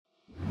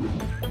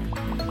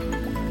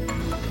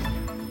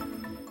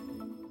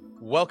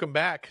Welcome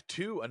back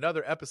to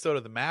another episode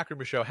of the Mac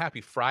Rumor Show. Happy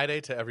Friday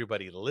to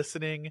everybody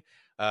listening.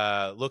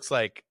 Looks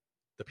like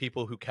the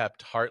people who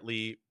kept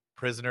Hartley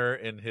prisoner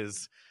in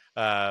his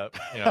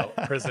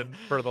prison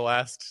for the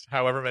last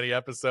however many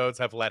episodes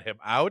have let him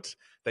out.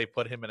 They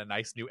put him in a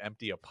nice new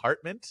empty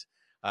apartment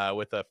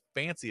with a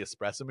fancy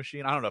espresso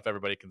machine. I don't know if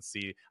everybody can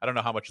see. I don't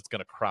know how much it's going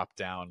to crop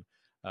down.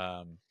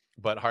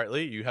 But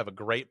Hartley, you have a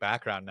great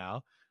background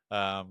now.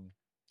 And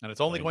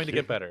it's only going to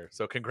get better.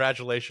 So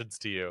congratulations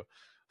to you.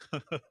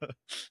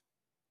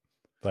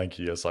 Thank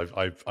you. Yes,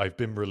 I've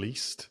been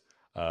released,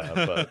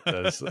 but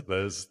there's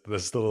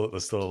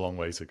still a long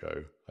way to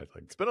go. I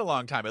think it's been a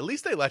long time. At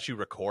least they let you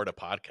record a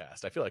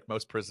podcast. I feel like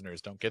most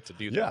prisoners don't get to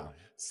do that. Yeah,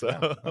 so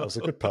that was a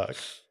good perk.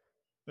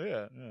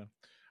 Yeah.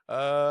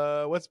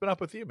 What's been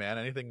up with you, man?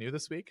 Anything new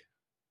this week?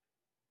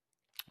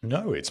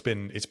 No, it's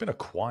been a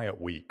quiet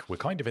week. We're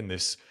kind of in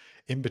this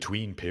in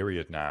between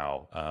period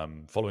now,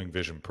 following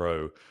Vision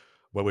Pro,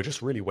 where we're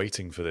just really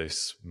waiting for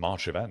this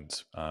March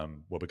event, where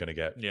we're going to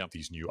get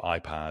these new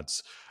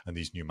iPads and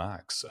these new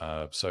Macs.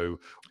 So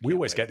we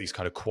always get these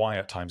kind of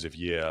quiet times of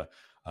year.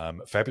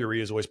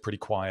 February is always pretty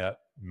quiet.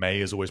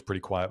 May is always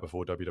pretty quiet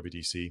before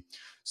WWDC.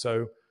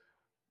 So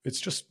it's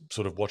just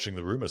sort of watching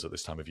the rumors at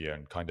this time of year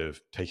and kind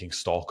of taking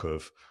stock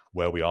of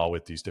where we are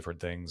with these different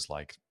things,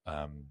 like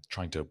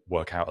trying to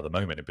work out at the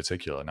moment in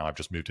particular. Now I've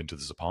just moved into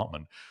this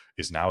apartment.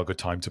 Is now a good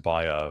time to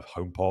buy a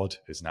HomePod?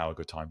 Is now a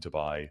good time to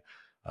buy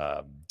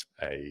a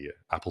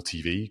Apple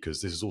TV,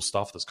 because this is all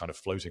stuff that's kind of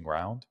floating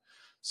around,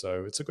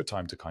 so it's a good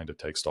time to kind of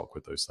take stock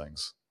with those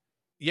things.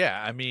 Yeah,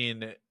 I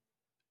mean,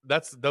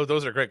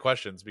 those are great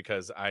questions,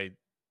 because I've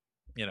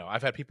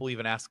had people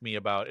even ask me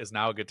about, is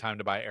now a good time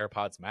to buy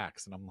AirPods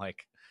Max, and I'm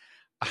like,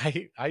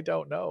 I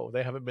don't know.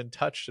 They haven't been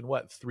touched in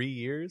 3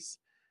 years,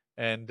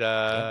 and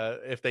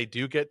if they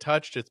do get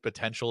touched, it's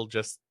potential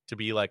just to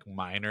be like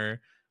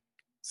minor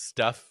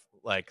stuff,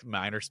 like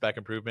minor spec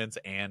improvements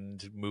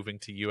and moving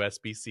to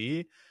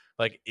USB-C.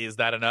 Like, is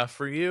that enough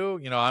for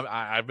you?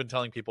 I've been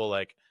telling people,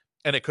 like,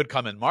 and it could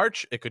come in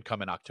March, it could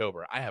come in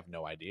October. I have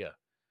no idea.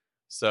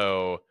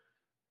 So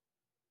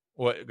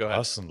what? Go ahead.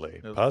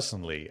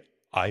 Personally,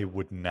 I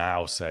would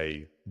now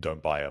say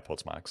don't buy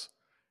AirPods Max.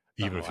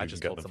 Even if you can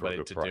get them for a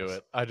good price.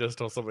 I just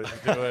told somebody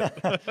to do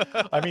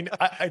it. I mean,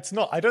 it's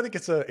not. I don't think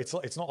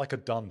it's not like a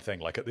done thing.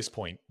 Like, at this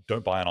point,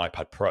 don't buy an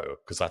iPad Pro,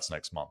 because that's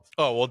next month.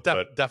 Oh well,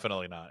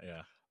 definitely not.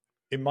 Yeah.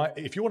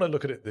 If you want to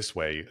look at it this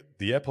way,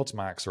 the AirPods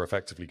Max are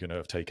effectively going to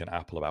have taken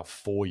Apple about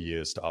 4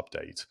 years to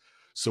update.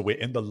 So we're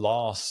in the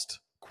last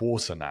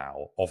quarter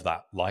now of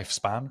that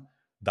lifespan.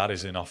 That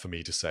is enough for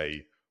me to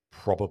say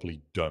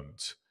probably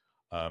don't.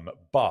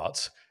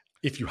 But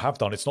if you have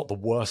done, it's not the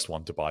worst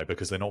one to buy,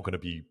 because they're not going to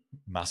be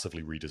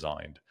massively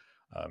redesigned.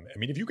 I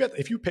mean,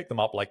 if you pick them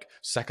up like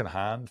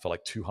secondhand for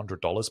like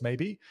 $200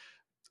 maybe,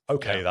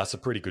 okay, that's a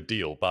pretty good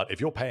deal. But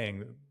if you're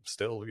paying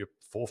still you're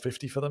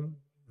 $450 for them,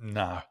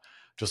 nah.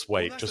 Just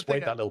wait. Well, just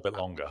wait that little bit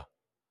longer.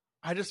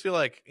 I just feel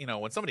like,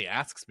 when somebody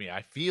asks me,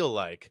 I feel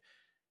like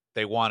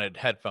they wanted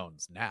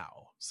headphones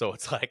now. So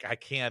it's like, I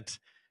can't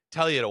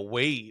tell you to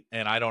wait,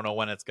 and I don't know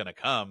when it's going to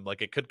come.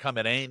 Like, it could come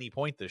at any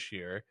point this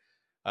year.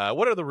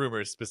 What are the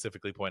rumors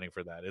specifically pointing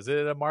for that? Is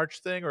it a March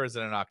thing, or is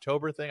it an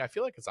October thing? I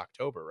feel like it's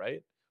October,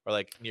 right? Or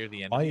like near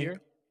the end of the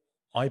year?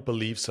 I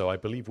believe so. I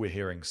believe we're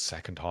hearing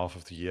second half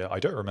of the year. I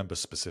don't remember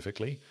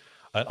specifically.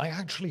 And I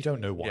actually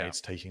don't know why it's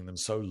taking them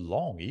so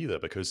long either,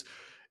 because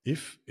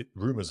if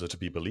rumors are to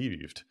be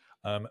believed,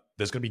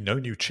 there's going to be no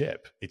new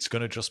chip. It's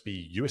going to just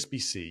be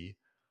USB-C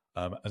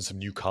and some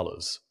new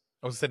colors.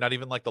 I was going to say, not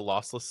even like the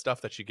lossless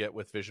stuff that you get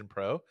with Vision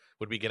Pro.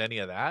 Would we get any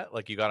of that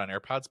like you got on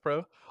AirPods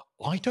Pro?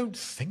 I don't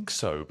think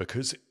so,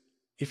 because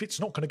if it's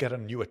not going to get a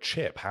newer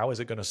chip, how is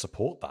it going to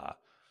support that?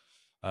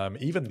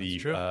 Even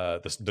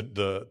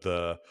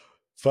the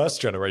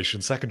first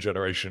generation, second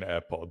generation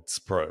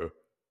AirPods Pro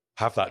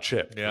have that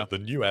chip. Yeah. The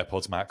new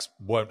AirPods Max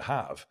won't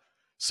have.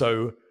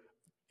 So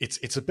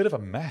it's a bit of a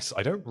mess.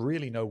 I don't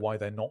really know why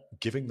they're not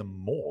giving them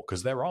more,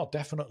 because there are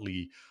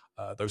definitely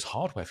those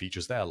hardware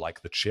features there,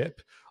 like the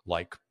chip,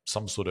 like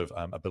some sort of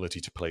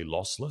ability to play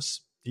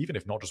lossless. Even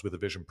if not just with the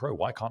Vision Pro,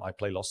 why can't I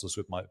play lossless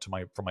from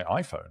my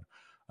iPhone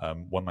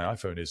when my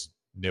iPhone is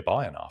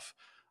nearby enough?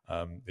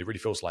 It really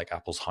feels like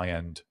Apple's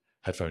high-end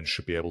headphones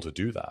should be able to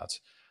do that.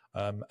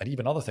 And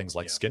even other things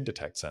like skin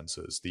detect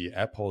sensors. The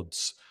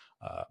AirPods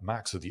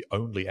Max are the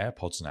only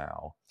AirPods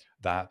now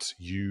that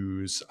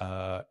use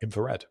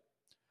infrared.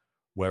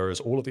 Whereas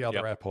all of the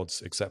other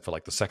AirPods, except for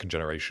like the second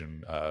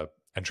generation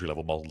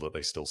entry-level model that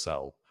they still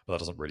sell, but that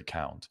doesn't really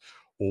count,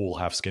 all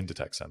have skin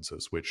detect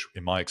sensors, which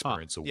in my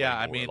experience are way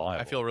more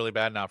reliable. I feel really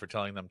bad now for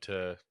telling them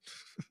to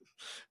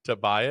to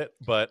buy it,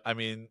 but I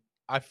mean,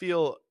 I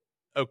feel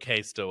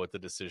okay still with the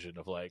decision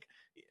of like,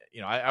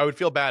 I would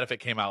feel bad if it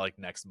came out like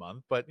next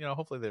month, but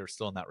hopefully they're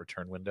still in that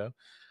return window.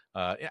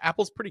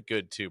 Apple's pretty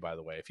good too, by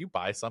the way. If you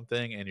buy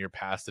something and you're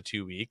past the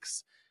 2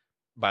 weeks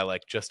by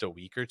like just a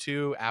week or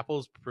two,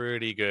 Apple's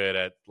pretty good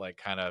at like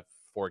kind of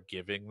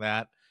forgiving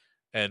that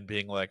and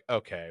being like,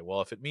 okay,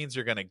 well, if it means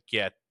you're going to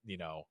get,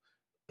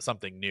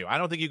 something new. I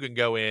don't think you can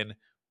go in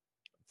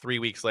 3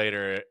 weeks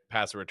later,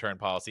 pass a return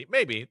policy.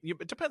 Maybe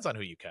it depends on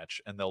who you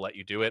catch, and they'll let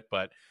you do it.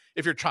 But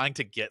if you're trying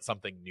to get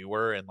something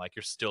newer and like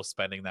you're still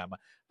spending them,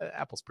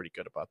 Apple's pretty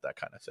good about that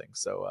kind of thing.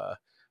 So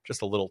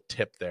just a little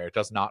tip there. It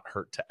does not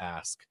hurt to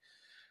ask.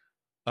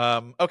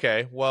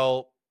 Okay,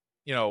 well,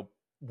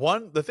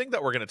 the thing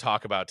that we're going to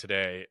talk about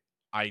today,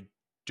 I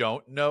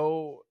don't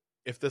know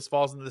if this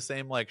falls into the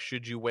same like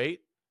should you wait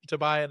to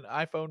buy an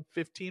iPhone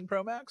 15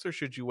 Pro Max or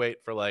should you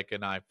wait for like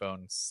an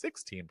iPhone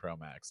 16 Pro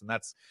Max? And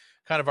that's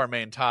kind of our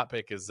main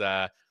topic is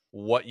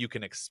what you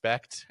can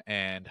expect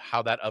and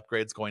how that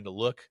upgrade's going to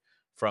look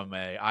from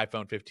a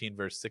iPhone 15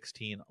 versus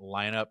 16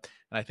 lineup.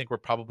 And I think we're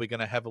probably going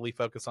to heavily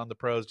focus on the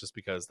pros just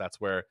because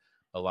that's where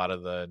a lot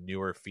of the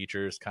newer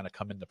features kind of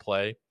come into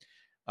play.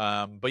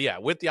 But yeah,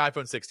 with the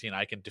iPhone 16,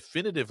 I can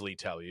definitively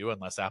tell you,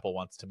 unless Apple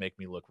wants to make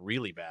me look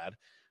really bad,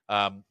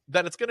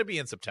 that it's going to be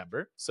in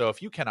September. So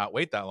if you cannot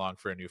wait that long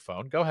for a new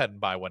phone, go ahead and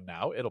buy one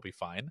now. It'll be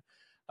fine.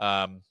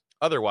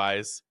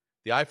 Otherwise,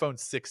 the iPhone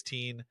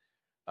 16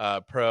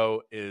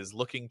 Pro is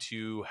looking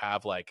to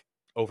have like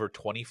over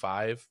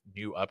 25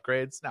 new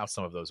upgrades. Now,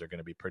 some of those are going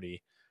to be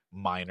pretty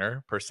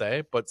minor per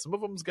se, but some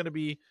of them is going to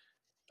be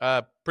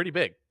pretty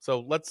big. So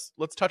let's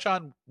touch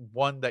on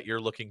one that you're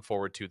looking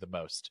forward to the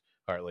most,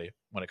 Hartley,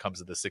 when it comes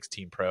to the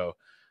 16 Pro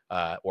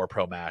or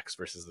Pro Max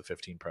versus the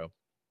 15 Pro.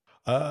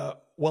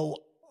 Well,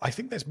 I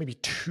think there's maybe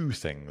two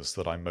things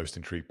that I'm most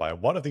intrigued by.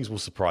 One of these will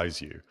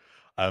surprise you.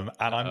 And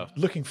I'm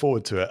looking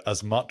forward to it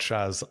as much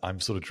as I'm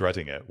sort of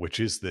dreading it, which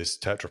is this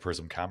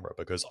tetraprism camera,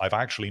 because I've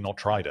actually not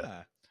tried it.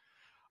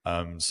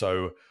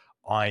 So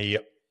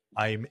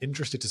I'm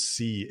interested to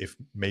see if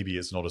maybe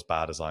it's not as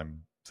bad as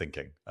I'm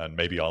thinking, and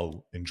maybe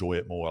I'll enjoy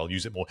it more. I'll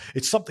use it more.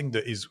 It's something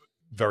that is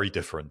very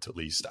different, at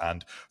least.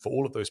 And for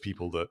all of those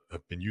people that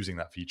have been using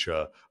that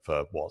feature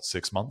for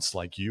 6 months,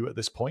 like you at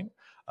this point,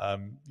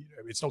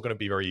 it's not going to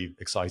be very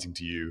exciting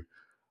to you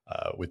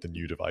with the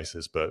new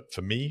devices. But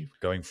for me,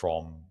 going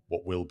from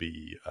what will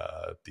be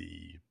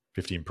the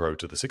 15 Pro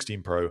to the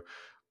 16 Pro,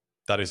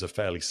 that is a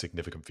fairly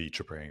significant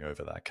feature bringing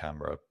over that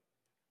camera.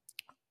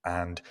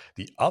 And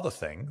the other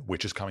thing,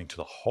 which is coming to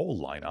the whole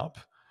lineup,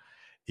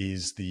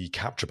 is the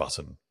capture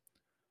button.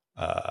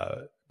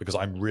 Because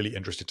I'm really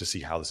interested to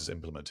see how this is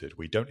implemented.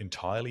 We don't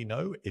entirely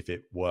know if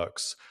it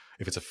works,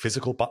 if it's a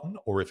physical button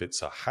or if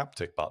it's a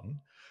haptic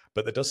button,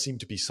 but there does seem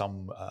to be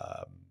some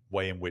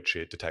way in which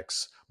it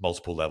detects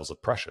multiple levels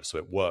of pressure. So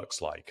it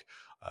works like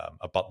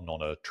a button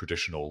on a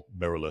traditional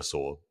mirrorless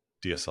or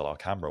DSLR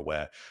camera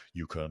where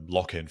you can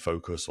lock in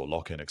focus or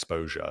lock in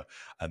exposure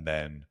and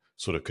then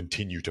sort of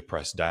continue to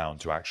press down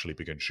to actually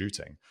begin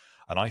shooting.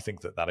 And I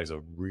think that is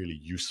a really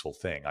useful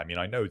thing. I mean,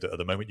 I know that at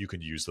the moment you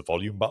can use the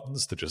volume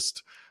buttons to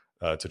just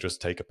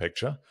take a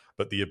picture,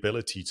 but the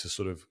ability to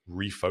sort of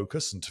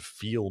refocus and to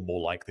feel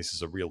more like this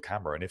is a real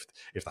camera, and if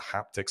the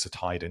haptics are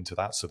tied into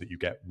that so that you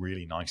get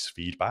really nice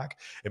feedback,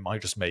 it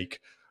might just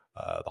make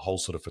the whole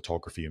sort of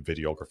photography and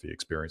videography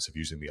experience of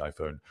using the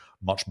iPhone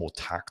much more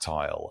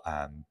tactile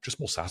and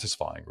just more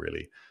satisfying,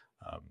 really.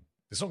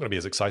 It's not going to be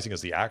as exciting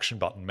as the action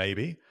button,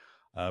 maybe,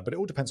 but it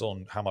all depends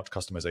on how much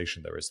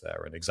customization there is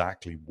there and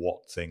exactly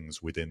what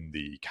things within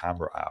the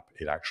camera app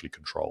it actually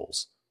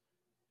controls.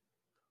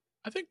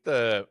 I think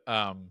the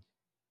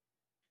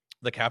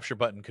capture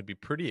button could be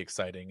pretty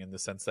exciting in the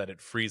sense that it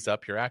frees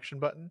up your action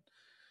button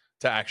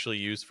to actually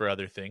use for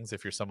other things.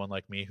 If you're someone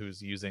like me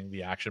who's using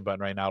the action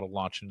button right now to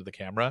launch into the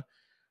camera,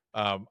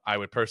 I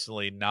would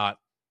personally not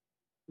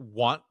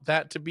want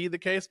that to be the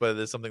case, but it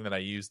is something that I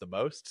use the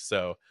most.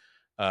 So,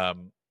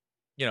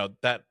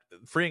 that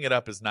freeing it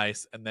up is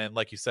nice. And then,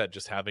 like you said,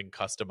 just having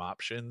custom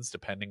options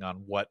depending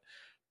on what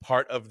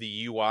part of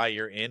the UI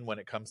you're in when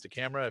it comes to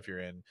camera. If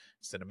you're in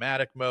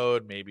cinematic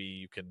mode, maybe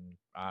you can,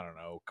 I don't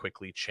know,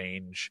 quickly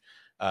change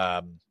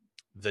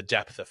the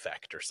depth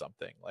effect or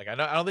something. Like I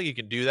don't think you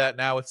can do that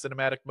now with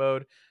cinematic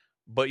mode,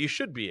 but you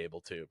should be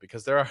able to,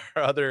 because there are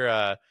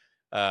other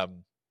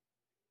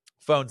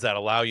phones that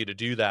allow you to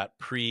do that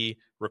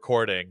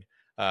pre-recording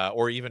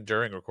or even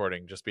during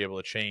recording, just be able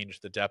to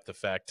change the depth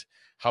effect,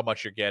 how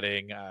much you're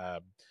getting.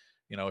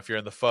 If you're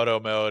in the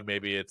photo mode,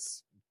 maybe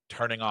it's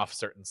turning off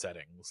certain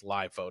settings,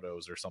 live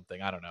photos or something.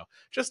 I don't know.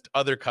 Just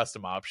other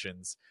custom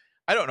options.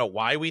 I don't know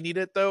why we need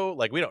it though.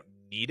 Like we don't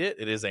need it.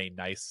 It is a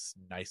nice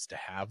to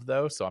have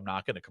though. So I'm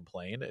not going to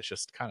complain. It's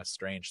just kind of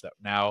strange that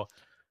now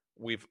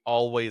we've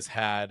always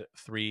had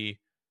 3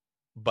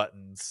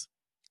 buttons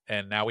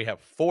and now we have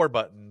 4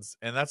 buttons,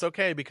 and that's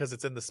okay because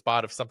it's in the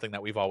spot of something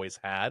that we've always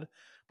had.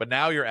 But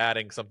now you're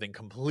adding something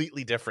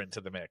completely different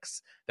to the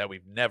mix that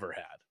we've never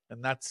had.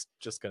 And that's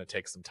just going to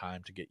take some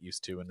time to get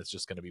used to. And it's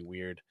just going to be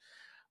weird.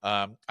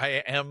 I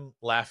am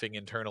laughing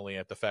internally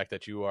at the fact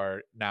that you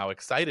are now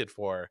excited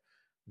for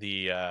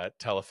the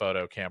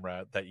telephoto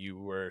camera that you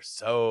were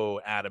so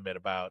adamant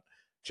about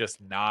just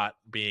not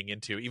being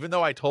into, even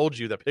though I told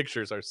you the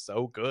pictures are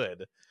so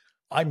good.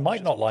 I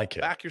might not like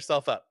it. Back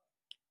yourself up.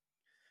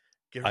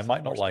 I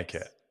might not like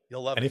it.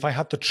 You'll love it. And if I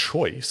had the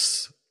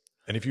choice,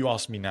 and if you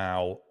ask me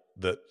now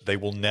that they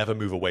will never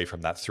move away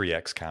from that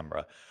 3x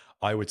camera,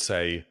 I would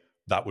say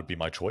that would be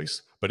my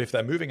choice. But if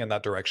they're moving in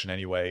that direction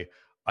anyway,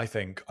 I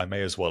think I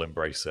may as well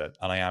embrace it.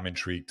 And I am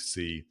intrigued to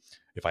see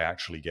if I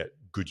actually get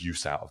good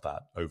use out of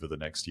that over the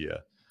next year.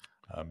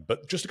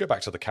 But just to go back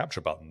to the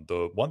capture button,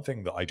 the one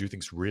thing that I do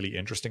think is really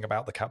interesting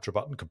about the capture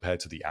button compared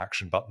to the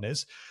action button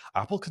is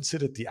Apple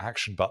considered the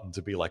action button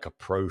to be like a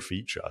pro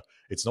feature.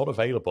 It's not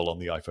available on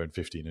the iPhone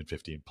 15 and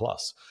 15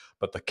 Plus,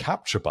 but the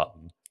capture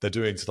button they're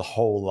doing to the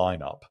whole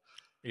lineup.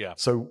 Yeah.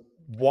 So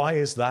why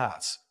is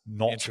that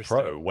not pro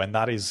Interesting. when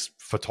that is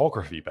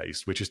photography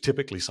based, which is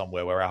typically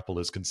somewhere where Apple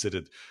has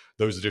considered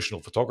those additional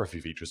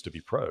photography features to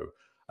be pro?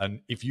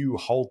 And if you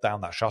hold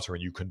down that shutter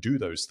and you can do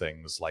those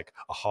things like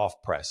a half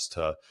press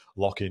to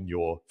lock in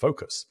your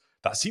focus,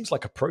 that seems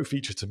like a pro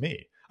feature to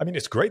me. I mean,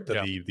 it's great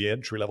that Yeah. the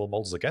entry level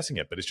models are getting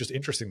it, but it's just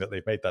interesting that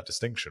they've made that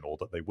distinction, or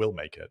that they will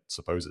make it,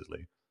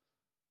 supposedly.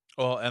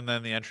 Well, and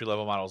then the entry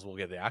level models will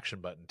get the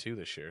action button too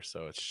this year.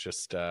 So it's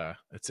just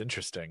it's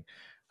interesting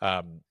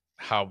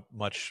how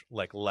much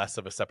like less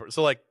of a separate.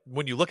 So like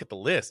when you look at the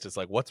list, it's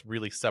like what's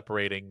really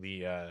separating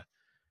the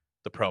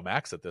Pro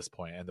Max at this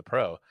point and the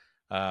Pro.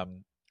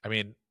 I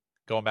mean,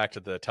 going back to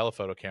the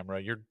telephoto camera,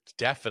 you're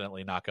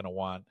definitely not going to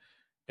want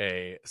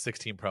a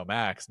 16 Pro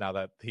Max now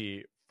that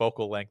the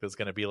focal length is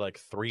going to be like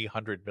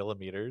 300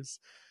 millimeters.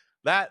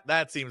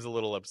 That seems a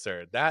little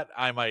absurd. That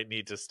I might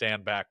need to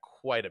stand back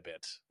quite a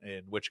bit.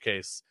 In which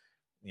case,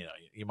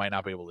 you might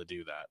not be able to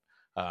do that.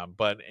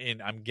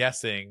 I'm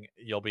guessing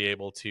you'll be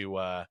able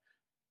to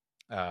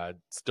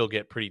still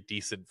get pretty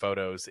decent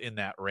photos in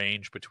that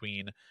range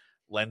between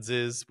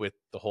lenses with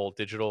the whole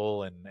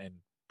digital and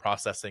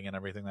processing and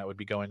everything that would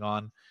be going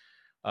on.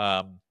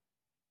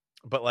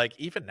 But like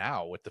even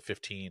now with the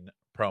 15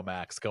 Pro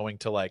Max going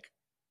to like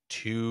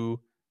 2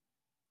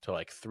 to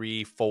like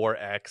 3,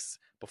 4x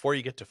before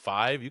you get to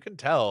 5, you can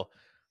tell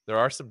there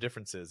are some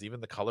differences. Even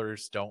the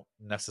colors don't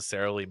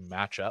necessarily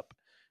match up.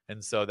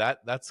 And so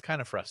that's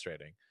kind of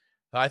frustrating.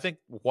 I think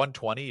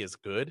 120 is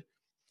good.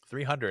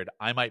 300,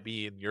 I might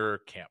be in your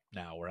camp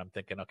now where I'm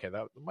thinking, okay,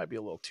 that might be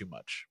a little too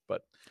much,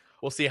 but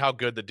we'll see how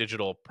good the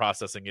digital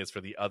processing is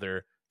for the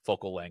other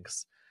focal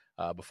lengths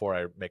before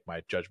I make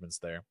my judgments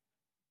there.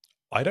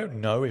 I don't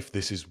know if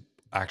this is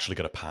actually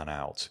going to pan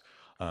out.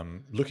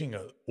 Looking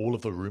at all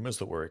of the rumors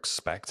that we're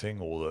expecting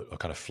or that are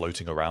kind of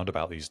floating around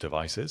about these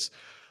devices,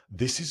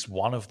 this is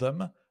one of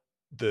them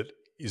that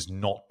is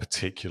not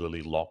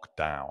particularly locked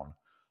down.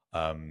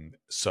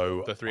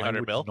 So The I 300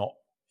 would mil? not,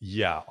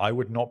 yeah, I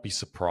would not be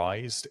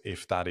surprised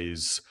if that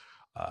is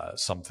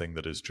something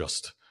that has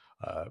just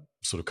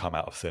sort of come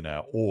out of thin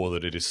air, or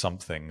that it is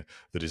something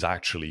that is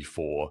actually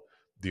for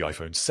the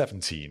iPhone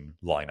 17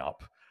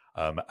 lineup.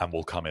 And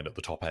will come in at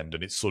the top end.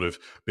 And it's sort of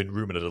been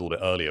rumored a little bit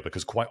earlier,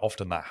 because quite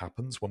often that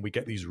happens when we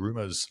get these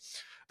rumors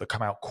that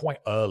come out quite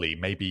early.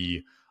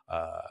 Maybe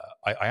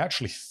I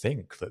actually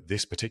think that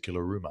this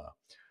particular rumor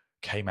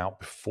came out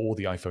before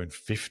the iPhone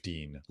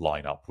 15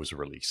 lineup was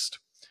released.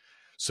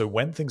 So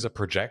when things are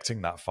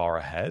projecting that far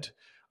ahead,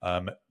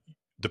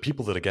 the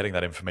people that are getting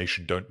that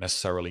information don't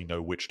necessarily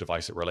know which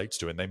device it relates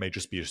to, and they may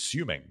just be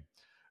assuming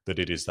that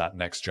it is that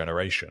next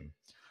generation,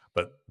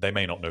 but they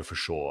may not know for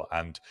sure.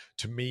 And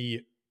to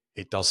me,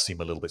 it does seem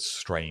a little bit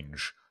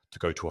strange to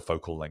go to a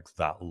focal length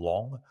that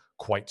long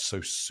quite so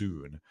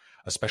soon,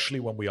 especially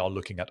when we are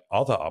looking at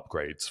other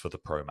upgrades for the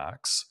Pro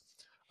Max,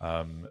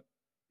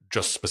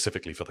 just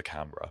specifically for the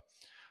camera.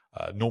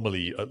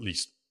 Normally, at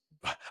least,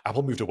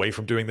 Apple moved away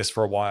from doing this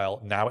for a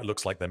while. Now it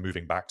looks like they're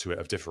moving back to it,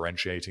 of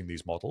differentiating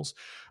these models.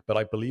 But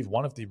I believe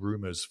one of the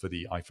rumors for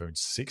the iPhone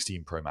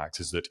 16 Pro Max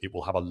is that it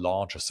will have a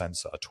larger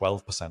sensor, a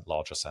 12%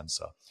 larger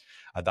sensor.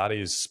 And that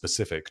is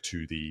specific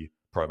to the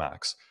Pro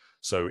Max.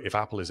 So if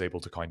Apple is able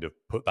to kind of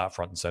put that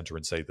front and center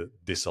and say that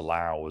this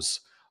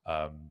allows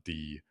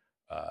the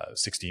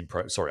 16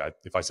 Pro, sorry,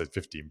 if I said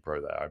 15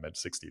 Pro there, I meant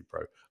 16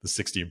 Pro, the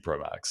 16 Pro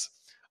Max.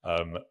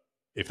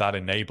 If that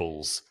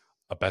enables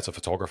a better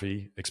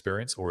photography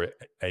experience, or it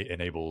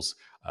enables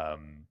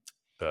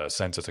the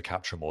sensor to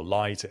capture more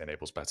light, it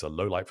enables better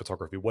low light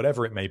photography,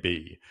 whatever it may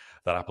be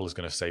that Apple is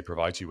going to say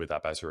provides you with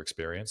that better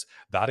experience,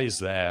 that is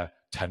their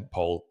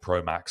tentpole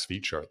Pro Max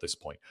feature at this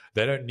point.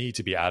 They don't need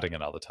to be adding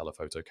another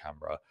telephoto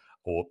camera,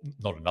 or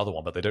not another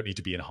one, but they don't need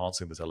to be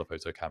enhancing the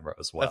telephoto camera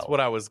as well. That's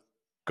what I was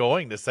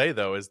going to say,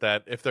 though, is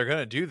that if they're going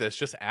to do this,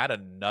 just add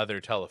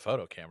another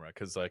telephoto camera,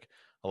 because like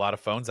a lot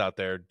of phones out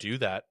there do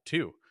that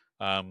too.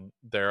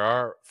 There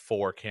are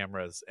 4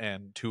 cameras,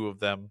 and 2 of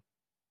them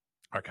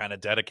are kind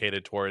of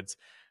dedicated towards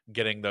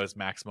getting those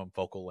maximum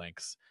focal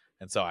lengths.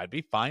 And so I'd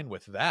be fine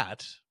with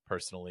that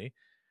personally.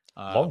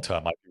 Long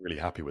term, I'd be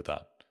really happy with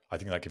that. I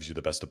think that gives you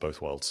the best of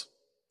both worlds.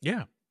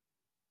 Yeah.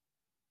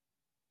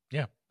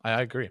 Yeah,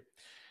 I agree.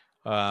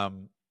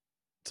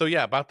 So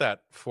yeah, about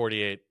that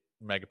 48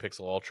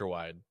 megapixel ultra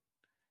wide.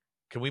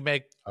 Can we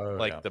make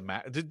like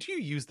Yeah. the do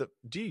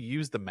you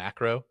use the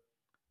macro?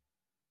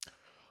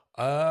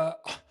 Uh,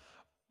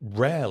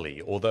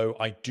 Rarely, although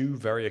I do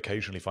very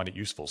occasionally find it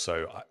useful.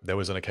 So there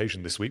was an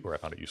occasion this week where I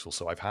found it useful.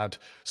 So I've had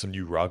some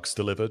new rugs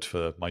delivered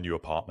for my new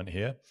apartment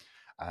here.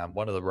 and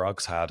one of the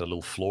rugs had a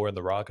little flaw in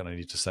the rug, and I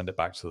need to send it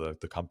back to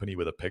the company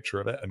with a picture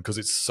of it. And because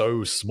it's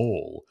so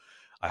small,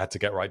 I had to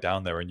get right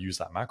down there and use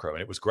that macro.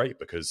 And it was great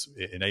because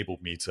it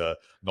enabled me to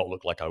not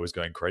look like I was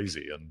going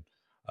crazy and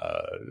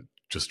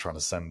just trying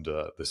to send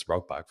this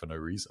rug back for no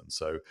reason.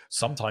 So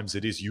sometimes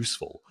it is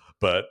useful,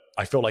 but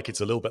I feel like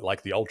it's a little bit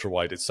like the ultra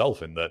wide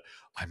itself in that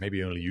I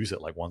maybe only use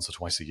it like once or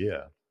twice a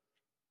year.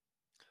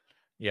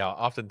 Yeah,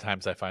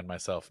 oftentimes I find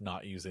myself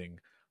not using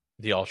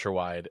the ultra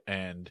wide,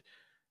 and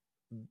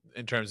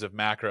in terms of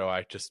macro,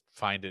 I just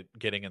find it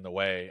getting in the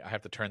way. I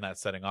have to turn that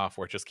setting off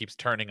where it just keeps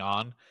turning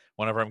on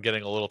whenever I'm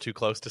getting a little too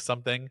close to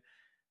something,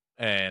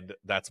 and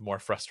that's more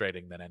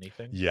frustrating than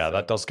anything. Yeah,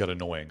 that So does get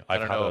annoying. I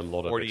I've don't had know a if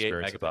lot of 48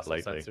 experience of that megapixel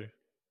lately. sensor.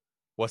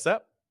 What's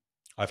that?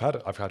 I've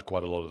had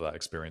quite a lot of that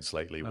experience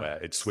lately Oh, where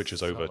it it's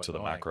switches over so to the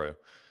annoying. macro.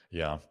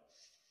 Yeah.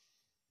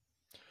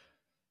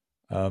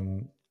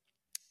 Um,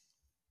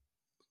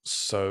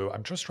 so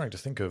I'm just trying to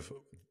think of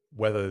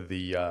whether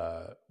the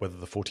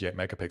 48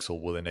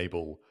 megapixel will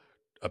enable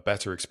a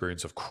better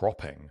experience of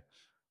cropping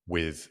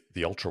with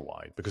the ultra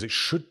wide, because it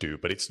should do,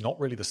 but it's not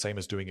really the same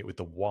as doing it with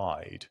the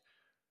wide.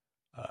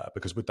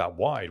 Because with that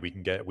wide,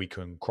 we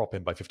can crop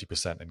in by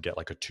 50% and get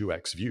like a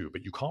 2x view,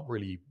 but you can't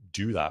really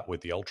do that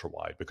with the ultra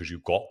wide because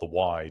you've got the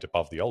wide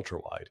above the ultra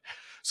wide.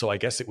 So I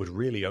guess it would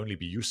really only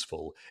be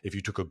useful if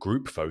you took a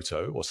group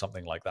photo or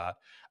something like that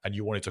and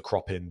you wanted to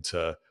crop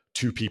into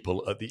two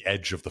people at the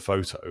edge of the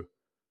photo.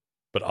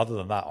 But other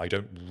than that, I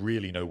don't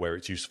really know where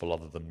it's useful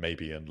other than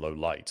maybe in low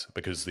light,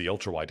 because the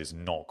ultra wide is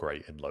not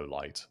great in low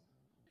light.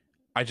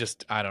 I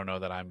don't know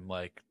that I'm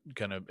like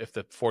gonna, if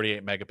the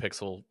 48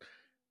 megapixel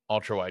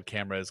ultra wide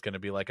camera is going to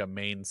be like a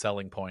main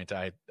selling point.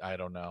 I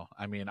don't know.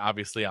 I mean,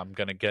 obviously I'm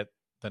going to get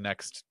the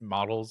next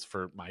models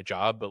for my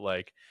job, but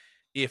like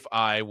if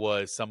I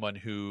was someone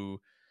who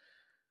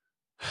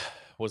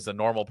was a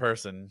normal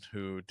person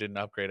who didn't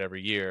upgrade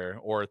every year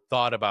or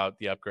thought about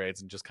the upgrades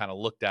and just kind of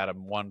looked at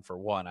them one for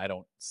one, I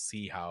don't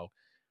see how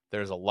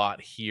there's a lot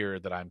here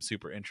that I'm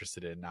super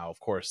interested in. Now, of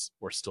course,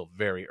 we're still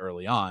very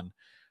early on,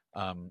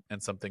 and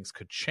some things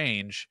could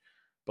change,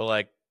 but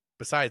like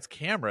besides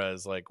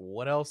cameras, like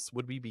what else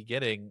would we be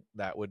getting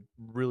that would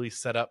really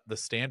set up the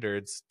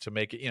standards to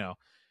make it,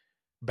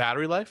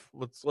 battery life?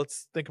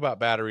 Let's think about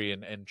battery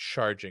and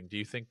charging. Do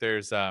you think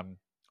there's a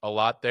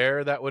lot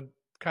there that would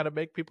kind of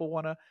make people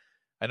want to?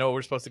 I know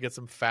we're supposed to get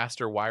some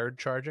faster wired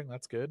charging.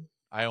 That's good.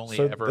 I only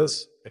So ever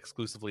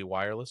exclusively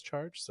wireless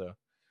charge, so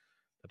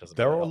that doesn't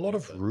there really are a help lot me.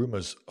 of But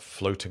rumors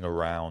floating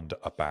around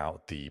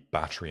about the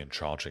battery and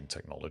charging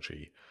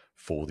technology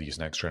for these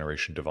next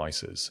generation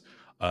devices.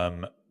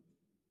 Um,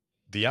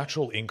 the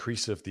actual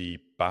increase of the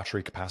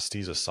battery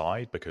capacities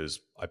aside, because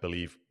I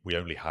believe we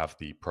only have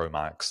the Pro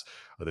Max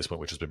at this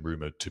point, which has been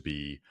rumored to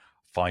be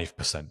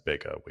 5%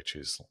 bigger, which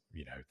is,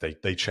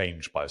 they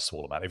change by a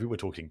small amount. If we were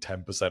talking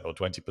 10% or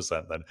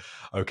 20%, then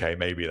okay,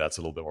 maybe that's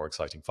a little bit more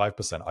exciting.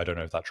 5%, I don't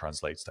know if that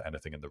translates to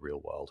anything in the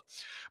real world.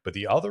 But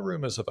the other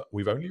rumors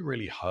we've only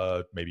really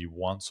heard maybe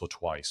once or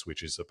twice,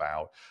 which is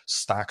about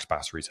stacked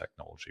battery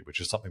technology, which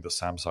is something that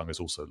Samsung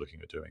is also looking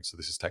at doing. So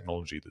this is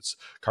technology that's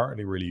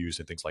currently really used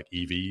in things like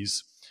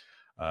EVs,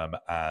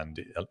 and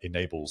it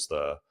enables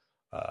the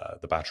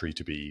battery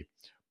to be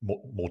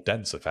more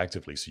dense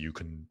effectively, so you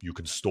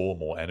can store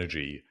more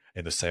energy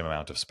in the same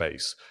amount of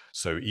space.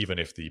 So even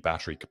if the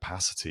battery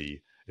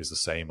capacity is the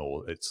same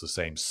or it's the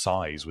same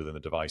size within the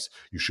device,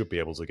 you should be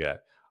able to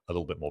get a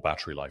little bit more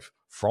battery life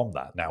from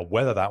that. Now,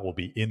 whether that will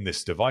be in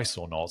this device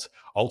or not,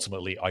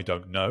 ultimately, I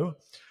don't know.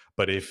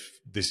 But if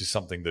this is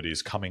something that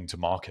is coming to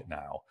market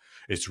now,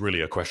 it's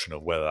really a question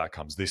of whether that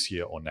comes this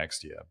year or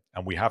next year.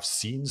 And we have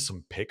seen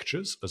some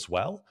pictures as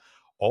well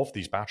of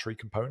these battery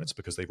components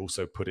because they've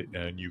also put it in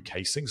a new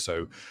casing.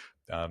 So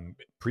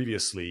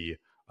previously,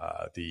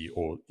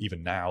 or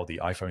even now, the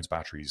iPhone's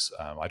batteries,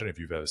 I don't know if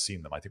you've ever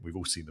seen them. I think we've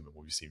all seen them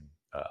when we've seen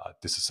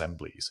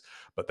disassemblies,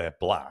 but they're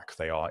black.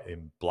 They are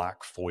in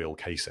black foil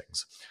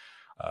casings.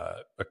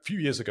 A few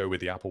years ago with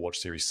the Apple Watch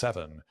Series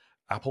 7,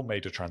 Apple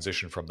made a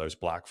transition from those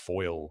black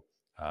foil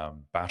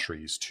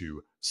batteries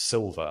to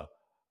silver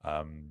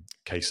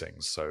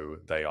casings. So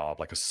they are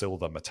like a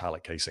silver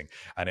metallic casing,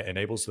 and it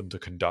enables them to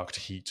conduct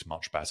heat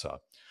much better.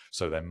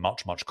 So they're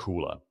much, much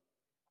cooler.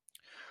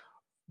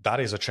 That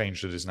is a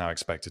change that is now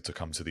expected to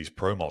come to these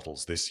Pro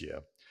models this year.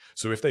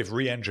 So if they've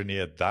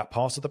re-engineered that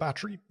part of the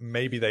battery,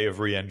 maybe they have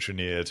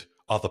re-engineered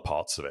other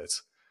parts of it.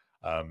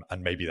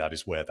 And maybe that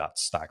is where that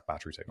stacked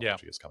battery yeah,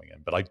 technology is coming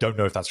in. But I don't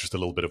know if that's just a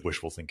little bit of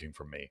wishful thinking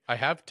from me. I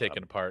have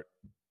taken apart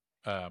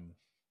a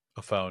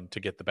phone to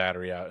get the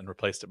battery out and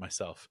replaced it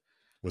myself,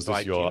 Was so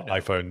I this do your know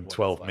iPhone what it's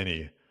 12 like.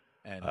 mini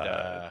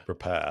And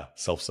repair,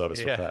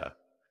 self-service yeah, repair?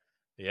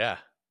 yeah.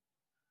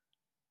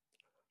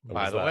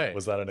 By Was the that way,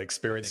 was that an I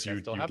experience think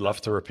I still you'd have that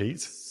love to phone. It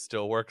repeat?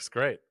 still works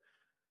great.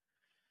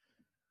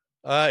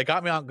 It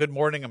got me on Good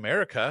Morning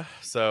America,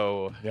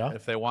 so Yeah.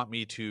 if they want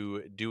me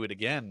to do it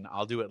again,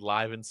 I'll do it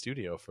live in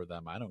studio for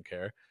them. I don't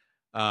care.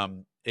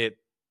 It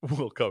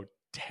will go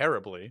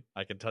terribly,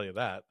 I can tell you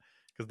that,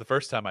 because the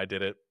first time I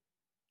did it,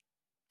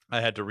 I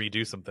had to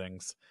redo some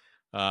things.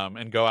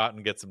 and go out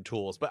and get some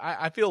tools. But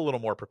I feel a little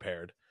more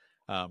prepared.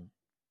 Um,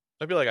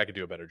 I feel like I could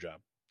do a better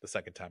job the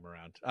second time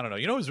around. I don't know.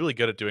 You know who's really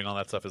good at doing all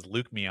that stuff is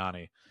Luke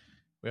Miani.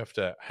 We have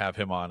to have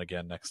him on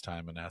again next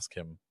time and ask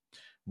him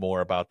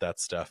more about that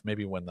stuff.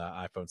 Maybe when the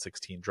iPhone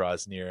 16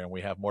 draws near and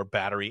we have more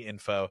battery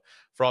info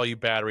for all you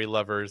battery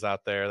lovers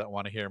out there that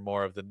want to hear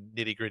more of the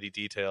nitty gritty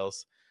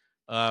details.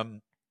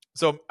 Um,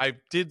 so I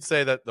did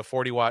say that the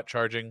 40-watt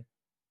charging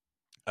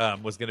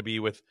was going to be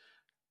with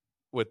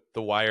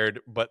the wired,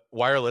 but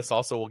wireless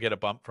also will get a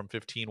bump from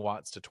 15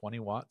 watts to 20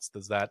 watts.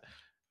 Does that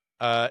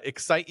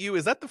excite you?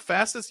 Is that the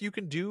fastest you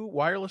can do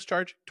wireless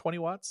charge? 20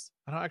 watts?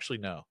 I don't actually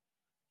know.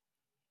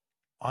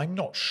 I'm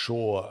not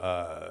sure.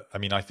 I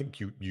mean, I think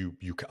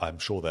I'm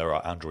sure there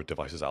are Android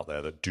devices out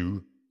there that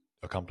do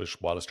accomplish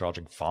wireless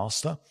charging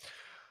faster.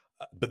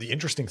 But the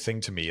interesting thing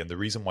to me, and the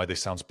reason why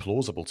this sounds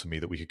plausible to me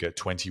that we could get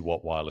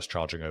 20-watt wireless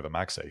charging over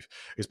MagSafe,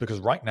 is because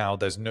right now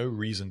there's no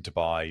reason to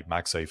buy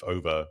MagSafe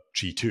over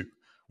Qi 2.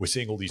 We're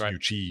seeing all these Right. new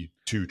Qi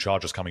 2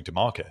 chargers coming to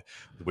market,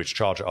 which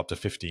charge at up to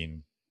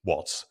 15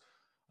 watts,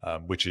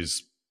 which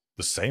is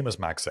the same as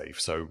MagSafe.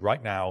 So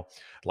right now,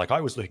 like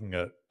I was looking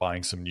at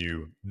buying some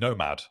new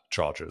Nomad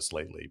chargers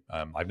lately.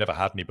 I've never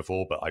had any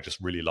before, but I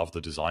just really love the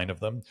design of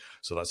them.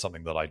 So that's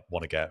something that I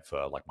want to get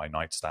for like my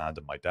nightstand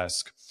and my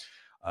desk.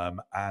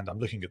 And I'm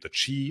looking at the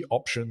Qi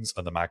options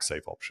and the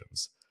MagSafe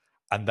options,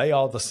 and they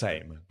are the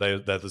same.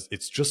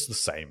 It's just the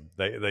same.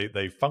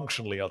 They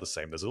functionally are the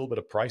same. There's a little bit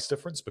of price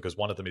difference because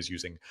one of them is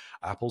using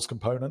Apple's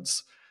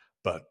components,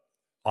 but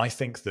I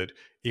think that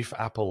if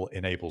Apple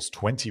enables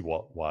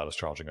 20-watt wireless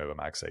charging over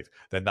MagSafe,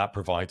 then that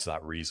provides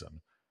that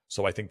reason.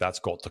 So I think that's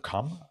got to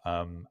come,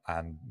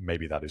 and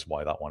maybe that is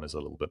why that one is a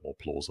little bit more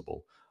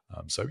plausible.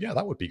 So yeah,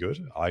 that would be good.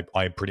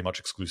 I pretty much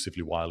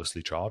exclusively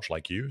wirelessly charge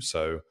like you,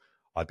 so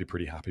I'd be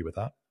pretty happy with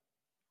that.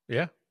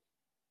 Yeah,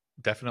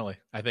 definitely.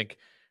 I think,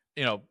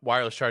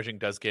 wireless charging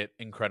does get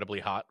incredibly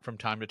hot from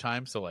time to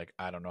time. So, like,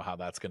 I don't know how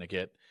that's going to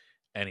get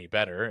any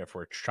better if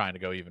we're trying to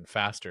go even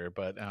faster,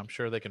 but I'm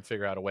sure they can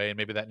figure out a way. And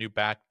maybe that new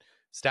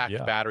stacked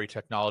Yeah, battery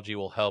technology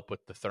will help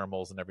with the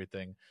thermals and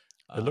everything.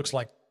 it looks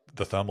like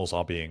the thermals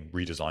are being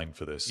redesigned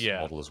for this Yeah.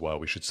 model as well,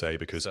 we should say,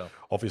 because So,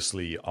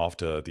 obviously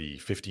after the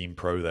 15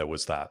 Pro, there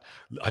was that,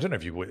 I don't know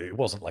if it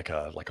wasn't like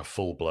a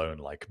full blown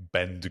like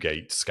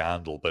Bendgate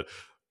scandal, but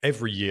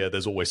every year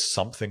there's always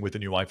something with the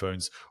new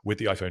iPhones. With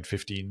the iPhone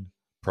 15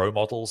 Pro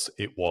models,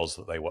 it was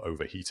that they were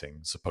overheating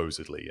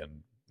supposedly,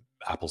 and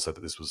Apple said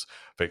that this was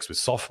fixed with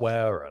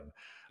software, and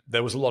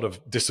there was a lot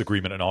of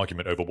disagreement and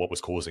argument over what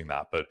was causing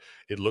that, but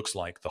it looks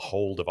like the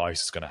whole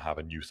device is going to have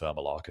a new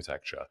thermal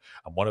architecture.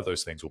 And one of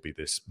those things will be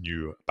this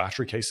new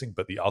battery casing,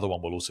 but the other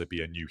one will also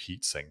be a new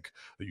heatsink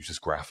that uses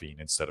graphene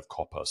instead of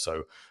copper.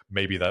 So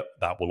maybe that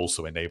will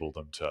also enable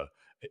them to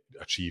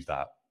achieve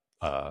that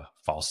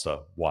faster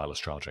wireless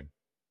charging.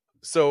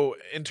 So,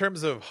 in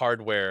terms of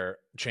hardware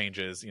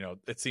changes,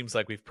 it seems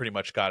like we've pretty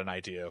much got an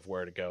idea of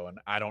where to go. And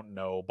I don't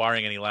know,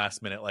 barring any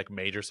last minute like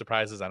major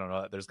surprises, I don't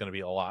know that there's going to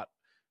be a lot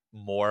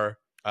more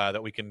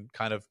that we can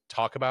kind of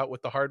talk about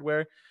with the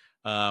hardware.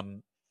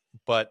 Um,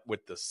 but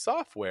with the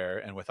software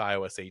and with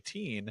iOS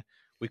 18,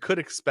 we could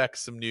expect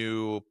some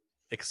new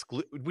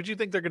would you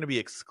think they're going to be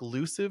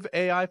exclusive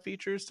AI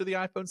features to the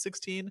iPhone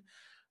 16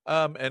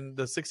 and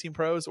the 16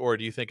 Pros, or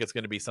do you think it's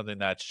going to be something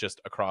that's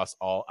just across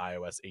all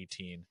iOS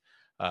 18,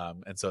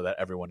 and so that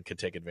everyone could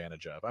take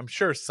advantage of? I'm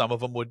sure some of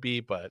them would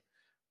be, but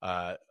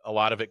a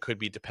lot of it could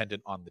be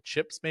dependent on the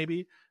chips,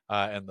 maybe,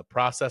 and the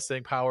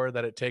processing power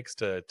that it takes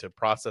to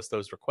process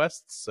those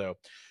requests. So,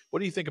 what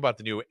do you think about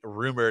the new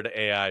rumored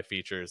AI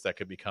features that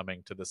could be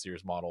coming to this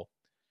year's model?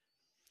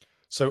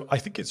 So I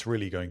think it's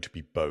really going to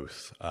be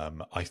both.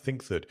 I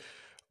think that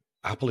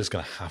Apple is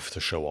going to have to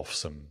show off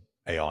some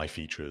AI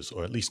features,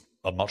 or at least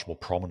much more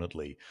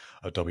prominently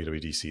at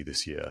WWDC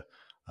this year.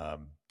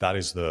 That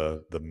is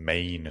the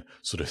main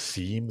sort of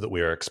theme that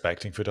we are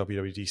expecting for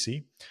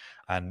WWDC,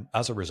 and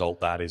as a result,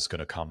 that is going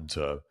to come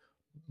to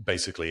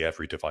basically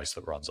every device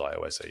that runs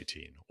iOS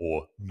 18,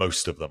 or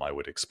most of them, I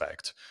would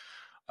expect.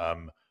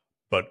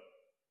 But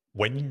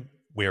when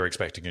we're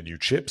expecting a new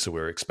chip, so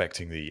we're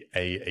expecting the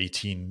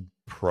A18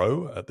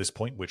 Pro at this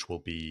point, which will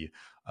be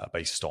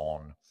based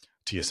on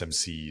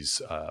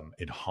TSMC's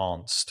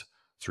enhanced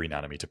 3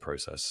 nanometer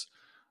process.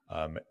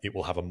 It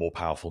will have a more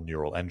powerful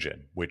neural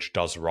engine, which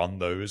does run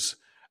those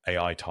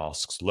AI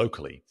tasks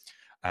locally.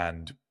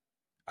 And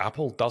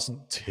Apple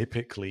doesn't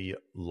typically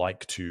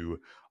like to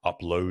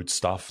upload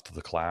stuff to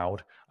the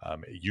cloud.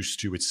 It used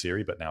to with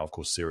Siri, but now, of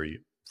course,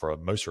 Siri, for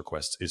most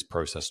requests, is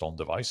processed on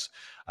device.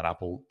 And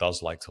Apple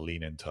does like to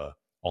lean into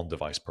on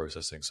device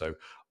processing. So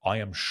I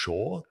am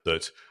sure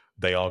that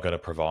they are going to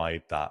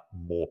provide that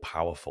more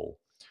powerful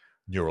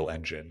neural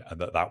engine, and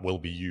that will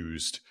be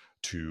used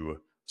to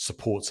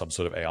support some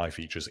sort of AI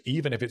features,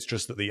 even if it's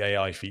just that the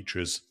AI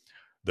features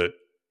that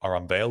are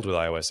unveiled with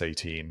iOS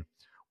 18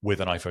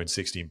 with an iPhone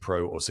 16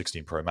 Pro or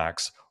 16 Pro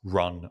Max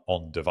run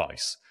on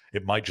device.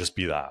 It might just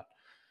be that.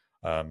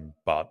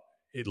 But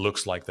it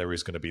looks like there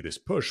is going to be this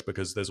push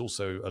because there's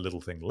also a little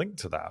thing linked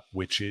to that,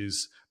 which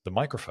is the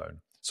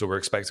microphone. So we're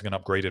expecting an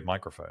upgraded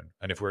microphone.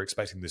 And if we're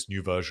expecting this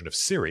new version of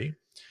Siri,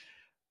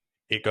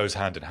 it goes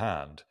hand in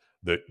hand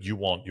that you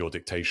want your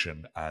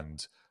dictation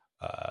and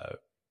uh,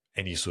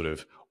 any sort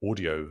of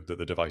audio that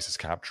the device is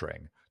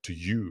capturing to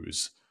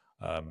use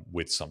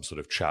with some sort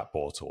of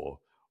chatbot or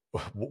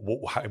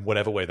in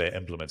whatever way they're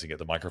implementing it.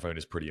 The microphone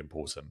is pretty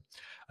important,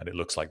 and it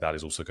looks like that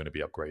is also going to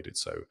be upgraded.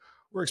 So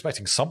we're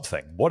expecting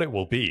something. What it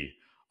will be,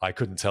 I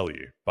couldn't tell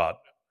you, but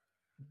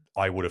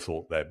I would have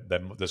thought that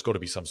there's got to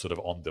be some sort of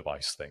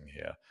on-device thing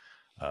here.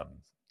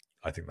 Um,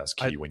 I think that's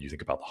key I'd when you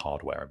think about the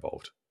hardware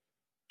involved.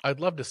 I'd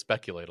love to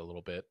speculate a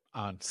little bit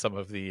on some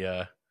of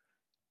the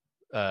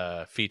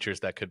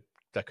features that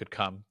could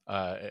come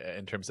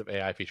in terms of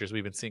AI features.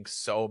 We've been seeing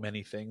so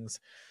many things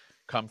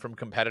come from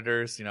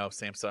competitors. You know,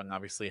 Samsung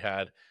obviously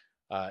had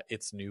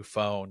its new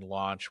phone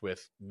launch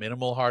with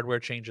minimal hardware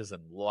changes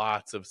and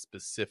lots of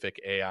specific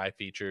AI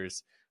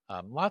features.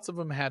 Lots of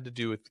them had to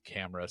do with the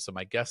camera. So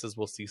my guess is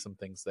we'll see some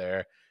things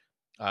there.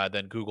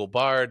 Then Google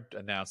Bard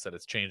announced that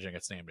it's changing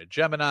its name to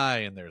Gemini,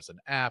 and there's an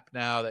app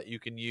now that you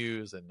can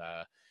use, and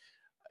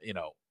you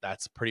know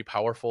that's pretty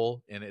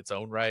powerful in its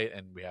own right.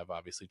 And we have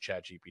obviously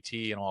Chat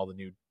GPT and all the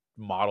new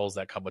models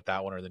that come with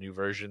that one, or the new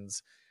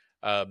versions.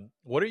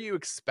 What are you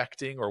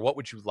expecting, or what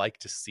would you like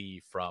to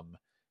see from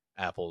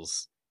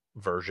Apple's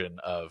version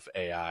of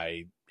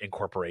AI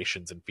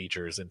incorporations and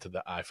features into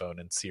the iPhone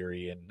and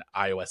Siri and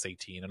iOS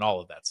 18 and all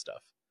of that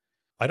stuff?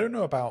 I don't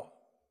know about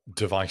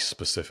device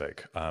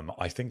specific.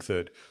 I think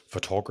that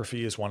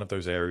photography is one of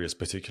those areas,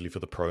 particularly for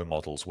the pro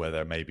models, where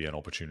there may be an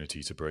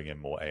opportunity to bring in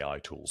more AI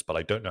tools. But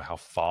I don't know how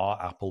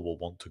far Apple will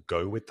want to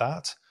go with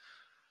that.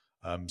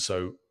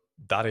 So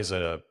that is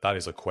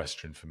a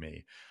question for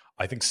me.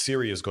 I think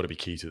Siri has got to be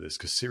key to this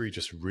because Siri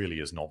just really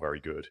is not very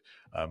good.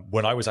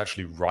 When I was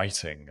actually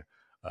writing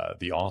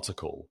the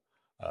article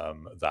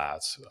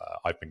that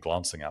I've been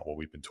glancing at while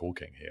we've been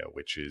talking here,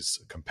 which is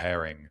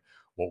comparing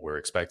what we're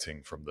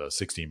expecting from the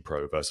 16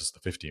 Pro versus the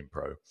 15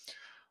 Pro.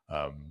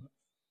 Um,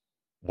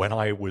 when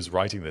I was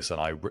writing this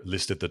and I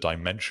listed the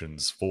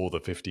dimensions for the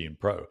 15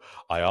 Pro,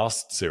 I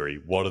asked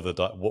Siri, "What are the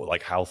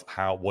like how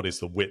what is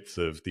the width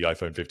of the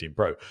iPhone 15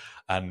 Pro?"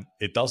 And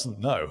it doesn't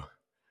know.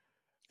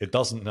 It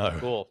doesn't know.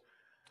 Cool.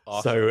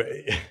 So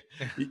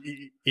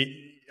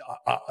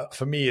Awesome.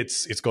 for me,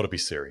 it's got to be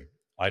Siri.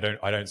 I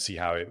don't see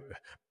how it.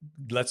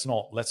 Let's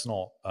not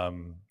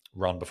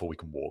run before we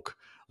can walk.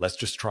 Let's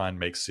just try and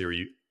make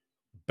Siri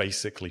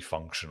basically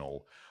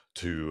functional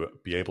to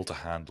be able to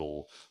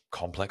handle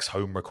complex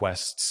home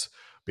requests,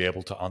 be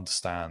able to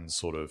understand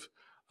sort of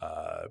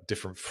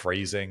different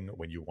phrasing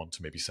when you want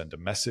to maybe send a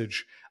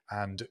message,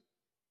 and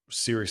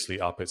seriously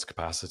up its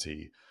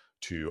capacity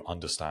to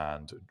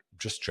understand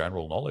just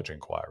general knowledge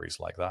inquiries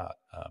like that.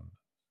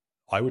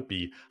 I would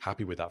be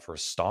happy with that for a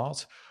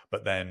start,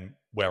 but then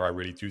where I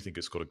really do think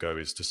it's got to go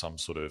is to some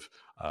sort of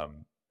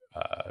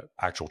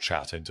actual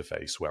chat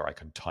interface where I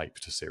can type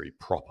to Siri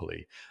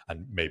properly,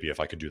 and maybe if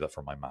I can do that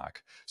from my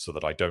Mac, so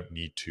that I don't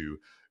need to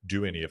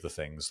do any of the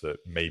things that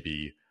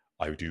maybe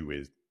I would do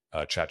with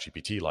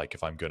ChatGPT. Like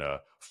if I'm going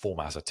to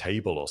format a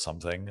table or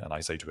something, and I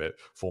say to it,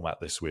 format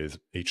this with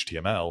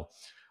HTML,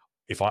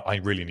 if I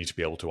really need to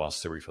be able to ask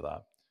Siri for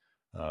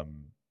that.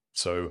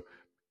 So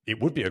it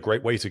would be a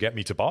great way to get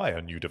me to buy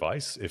a new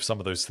device if some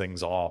of those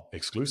things are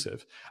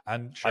exclusive.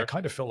 And I Sure.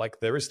 kind of feel like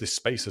there is this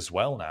space as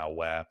well now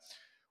where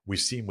we've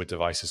seen with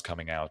devices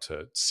coming out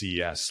at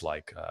CES,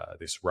 like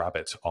this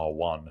Rabbit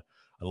R1. And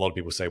a lot of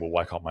people say, well,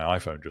 why can't my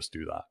iPhone just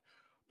do that?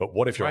 But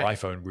what if your Right.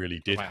 iPhone really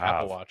Or did my Apple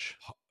have, Watch.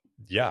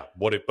 yeah,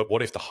 what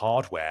if the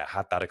hardware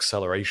had that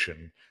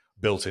acceleration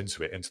built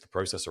into it, into the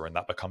processor, and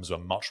that becomes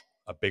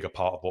a bigger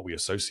part of what we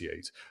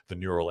associate the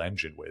neural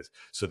engine with,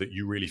 so that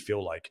you really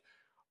feel like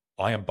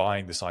I am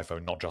buying this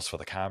iPhone not just for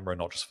the camera,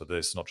 not just for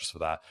this, not just for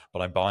that,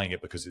 but I'm buying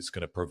it because it's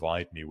going to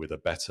provide me with a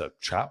better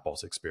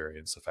chatbot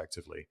experience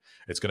effectively.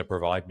 It's going to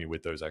provide me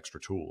with those extra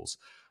tools.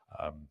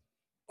 Um,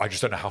 I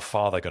just don't know how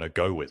far they're going to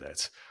go with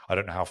it. I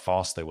don't know how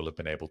fast they will have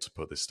been able to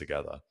put this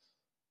together.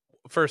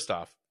 First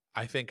off,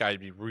 I think I'd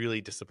be really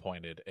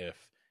disappointed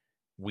if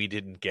we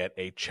didn't get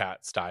a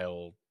chat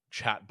style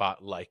chatbot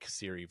like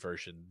Siri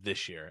version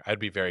this year. I'd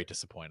be very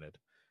disappointed.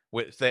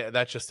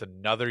 That's just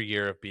another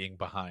year of being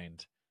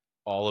behind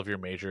all of your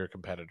major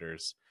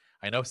competitors.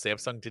 I know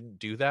Samsung didn't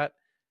do that,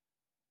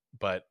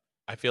 but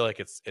I feel like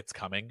it's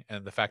coming.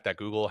 And the fact that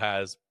Google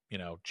has, you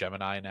know,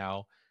 Gemini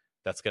now,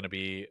 that's going to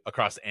be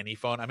across any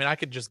phone. I mean, I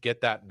could just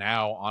get that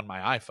now on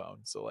my iPhone.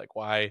 So like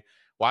why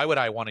would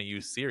I want to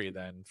use Siri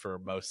then for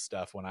most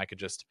stuff when I could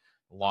just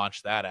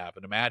launch that app?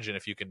 And imagine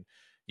if you can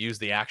use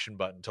the action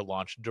button to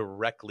launch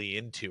directly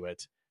into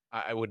it.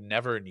 I would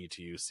never need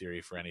to use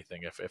Siri for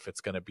anything if it's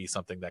going to be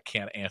something that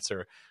can't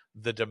answer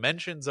the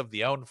dimensions of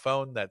the own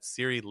phone that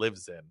Siri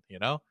lives in, you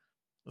know?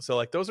 So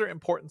like those are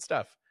important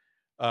stuff.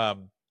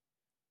 Um,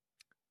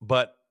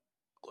 but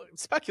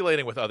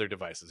speculating with other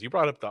devices, you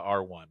brought up the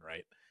R1,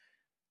 right?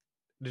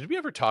 Did we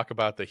ever talk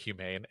about the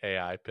Humane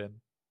AI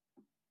pin?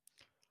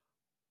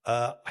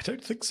 I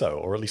don't think so,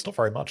 or at least not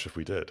very much if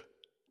we did.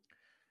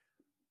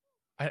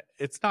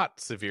 It's not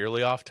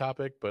severely off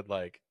topic, but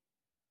like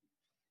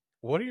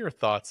What are your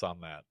thoughts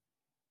on that?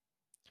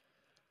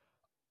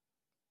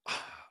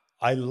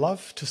 I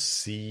love to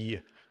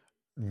see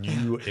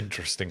new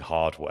interesting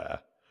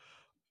hardware.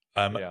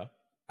 Um, Yeah.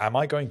 am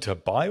I going to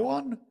buy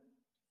one?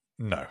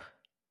 No.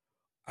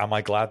 Am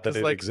I glad that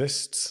Cuz it like,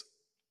 exists?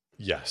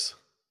 Yes.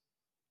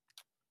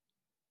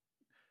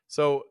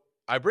 so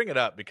I bring it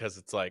up because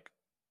it's like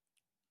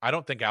I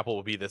don't think Apple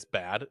will be this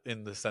bad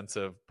in the sense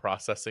of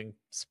processing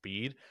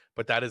speed,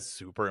 but that is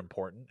super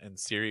important. And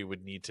Siri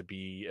would need to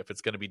be, if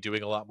it's going to be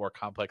doing a lot more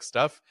complex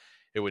stuff,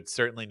 it would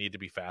certainly need to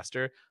be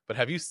faster. But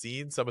have you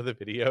seen some of the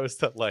videos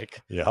that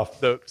like Yeah.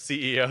 the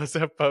CEOs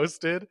have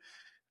posted?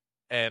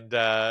 And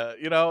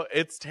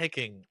it's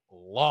taking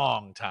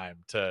long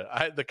time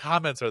the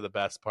comments are the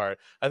best part.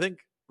 I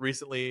think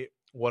recently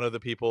one of the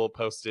people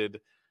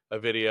posted a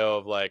video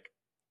of like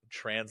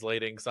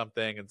translating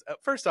something. And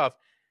first off,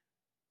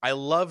 I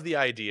love the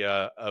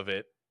idea of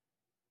it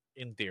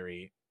in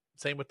theory.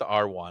 Same with the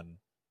R1.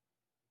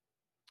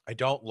 I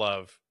don't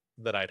love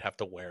that I'd have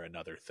to wear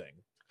another thing.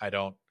 I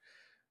don't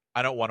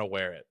I don't want to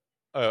wear it.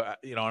 An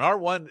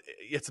R1,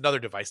 it's another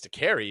device to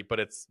carry, but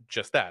it's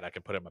just that. I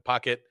can put it in my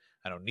pocket.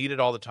 I don't need it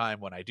all the time.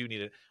 When I do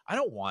need it, I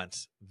don't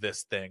want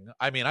this thing.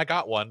 I mean, I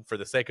got one for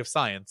the sake of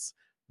science,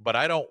 but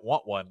I don't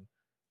want one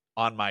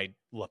on my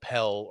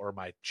lapel or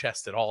my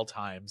chest at all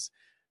times,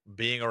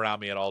 being around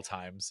me at all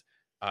times.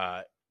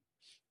 Uh,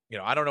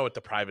 I don't know what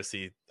the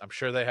privacy. I'm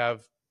sure they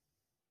have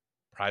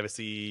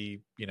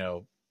privacy,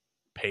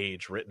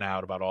 page written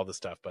out about all this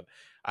stuff, but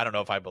I don't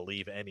know if I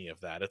believe any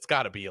of that. It's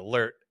got to be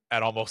alert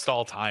at almost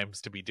all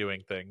times to be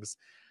doing things.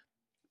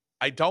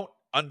 I don't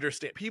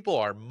understand. People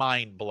are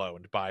mind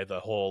blown by the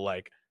whole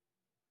like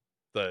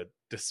the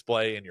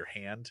display in your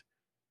hand.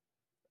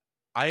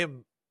 I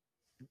am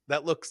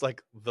that looks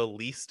like the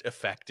least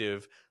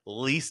effective,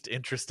 least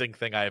interesting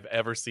thing I have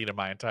ever seen in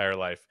my entire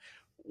life.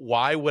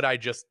 Why would I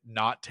just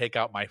not take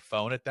out my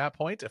phone at that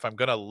point if I'm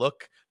going to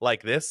look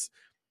like this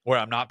where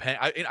I'm not paying?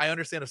 I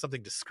understand if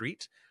something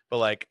discreet, but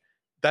like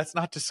that's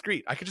not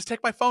discreet. I could just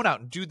take my phone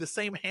out and do the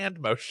same hand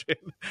motion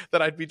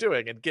that I'd be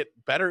doing and get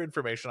better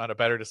information on a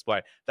better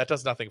display. That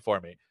does nothing for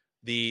me.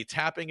 The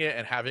tapping it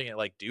and having it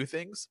like do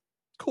things,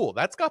 cool.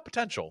 That's got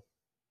potential.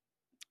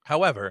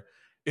 However,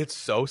 it's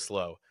so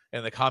slow.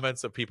 And the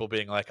comments of people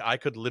being like, I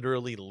could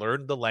literally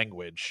learn the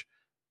language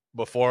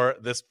before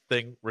this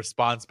thing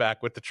responds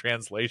back with the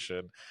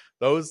translation.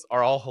 Those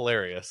are all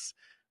hilarious.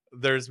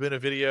 There's been a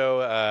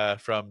video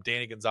from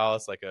Danny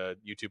Gonzalez, like a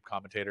YouTube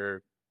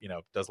commentator,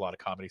 does a lot of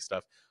comedy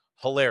stuff.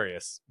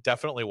 Hilarious.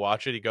 Definitely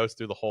watch it. He goes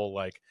through the whole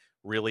like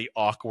really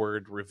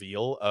awkward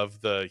reveal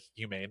of the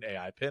humane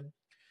AI pin.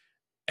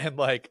 And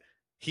like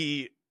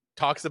he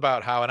talks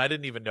about how, and I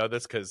didn't even know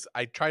this because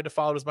I tried to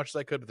follow it as much as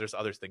I could, but there's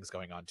other things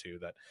going on too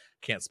that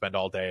can't spend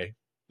all day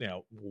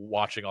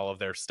watching all of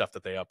their stuff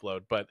that they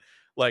upload. But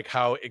like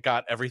how it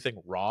got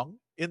everything wrong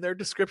in their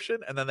description,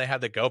 and then they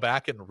had to go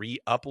back and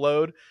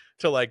re-upload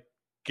to like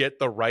get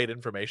the right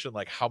information,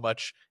 like how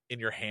much in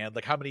your hand,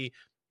 like how many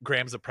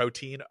grams of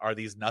protein are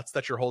these nuts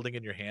that you're holding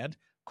in your hand.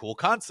 Cool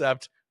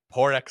concept,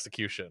 poor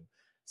execution.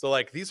 So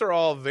like these are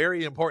all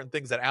very important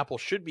things that Apple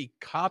should be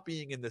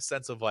copying in the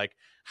sense of like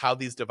how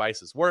these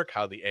devices work,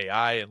 how the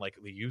AI and like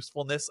the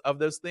usefulness of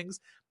those things.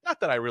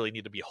 Not that I really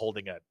need to be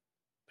holding a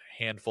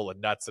handful of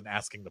nuts and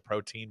asking the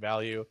protein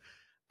value.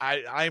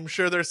 I'm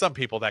sure there's some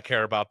people that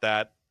care about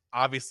that.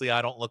 Obviously,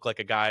 I don't look like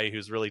a guy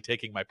who's really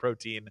taking my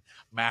protein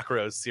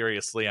macros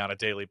seriously on a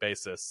daily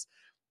basis.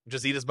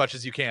 Just eat as much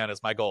as you can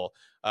is my goal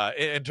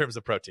in terms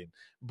of protein.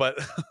 But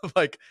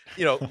like,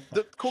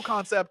 the cool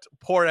concept,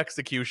 poor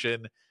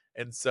execution.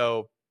 And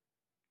so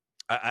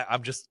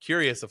I'm just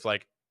curious if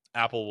like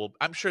Apple will,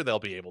 I'm sure they'll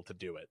be able to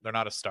do it. They're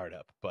not a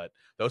startup, but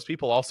those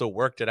people also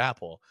worked at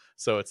Apple.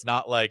 So it's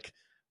not like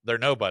they're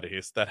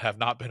nobodies that have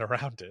not been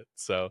around it.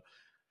 So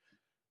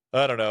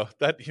I don't know.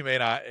 That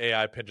humane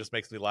AI pin just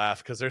makes me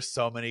laugh because there's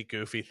so many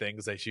goofy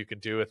things that you can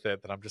do with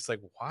it that I'm just like,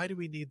 why do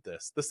we need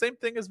this? The same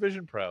thing as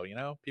Vision Pro,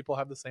 people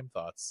have the same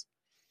thoughts.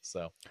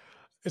 So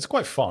It's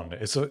quite fun.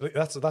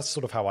 That's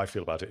sort of how I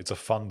feel about it. It's a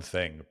fun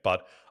thing,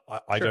 but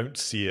I sure. don't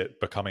see it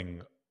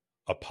becoming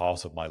a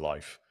part of my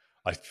life.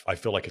 I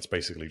feel like it's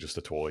basically just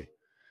a toy.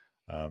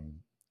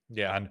 Um,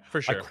 Yeah, and for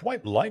I sure.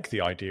 quite like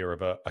the idea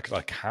of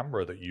a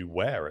camera that you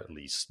wear, at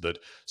least, that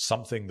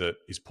something that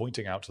is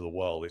pointing out to the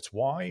world. It's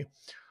why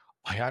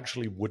I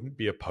actually wouldn't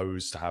be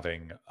opposed to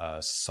having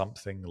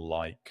something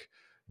like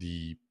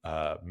the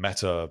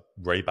Meta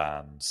Ray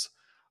Bans.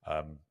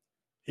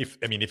 If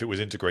it was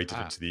integrated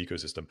Ah, into the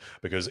ecosystem,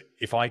 because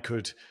if I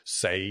could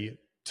say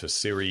to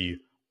Siri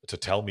to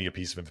tell me a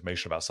piece of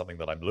information about something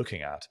that I'm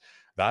looking at,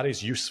 that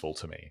is useful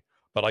to me.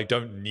 But I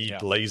don't need yeah.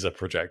 laser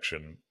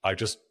projection. I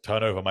just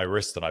turn over my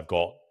wrist and I've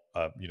got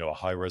a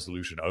high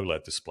resolution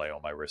OLED display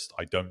on my wrist.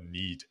 I don't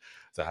need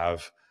to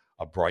have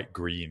a bright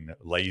green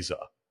laser.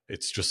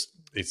 It's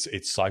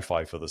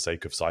sci-fi for the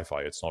sake of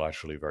sci-fi. It's not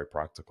actually very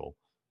practical.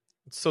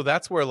 So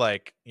that's where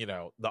like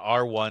the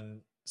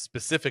R1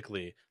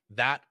 specifically,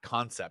 that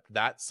concept,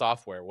 that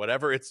software,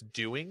 whatever it's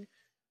doing,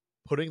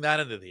 Putting that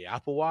into the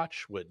Apple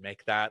Watch would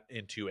make that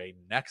into a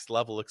next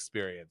level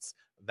experience.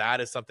 That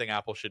is something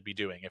Apple should be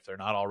doing if they're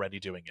not already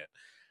doing it.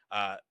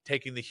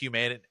 Taking the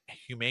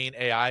humane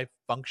AI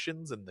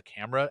functions and the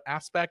camera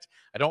aspect.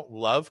 I don't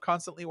love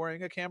constantly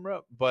wearing a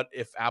camera, but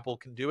if Apple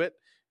can do it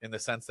in the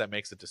sense that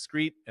makes it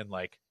discreet and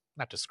like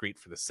not discreet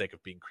for the sake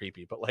of being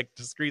creepy, but like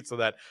discreet so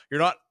that you're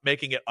not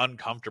making it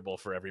uncomfortable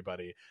for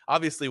everybody.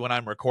 Obviously, when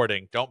I'm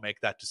recording, don't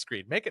make that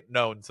discreet. Make it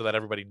known so that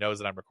everybody knows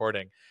that I'm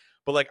recording.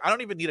 But like, I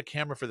don't even need a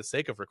camera for the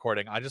sake of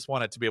recording. I just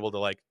want it to be able to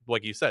like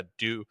you said,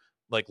 do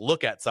like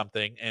look at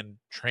something and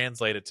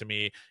translate it to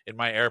me in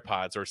my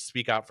AirPods or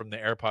speak out from the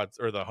AirPods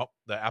or the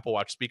Apple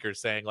Watch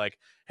speakers saying like,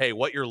 "Hey,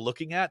 what you're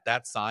looking at,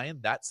 that sign,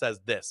 that says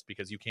this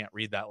because you can't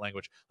read that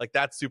language." Like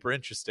that's super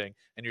interesting,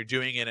 and you're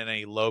doing it in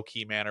a low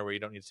key manner where you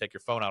don't need to take your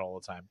phone out all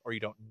the time or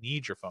you don't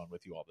need your phone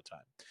with you all the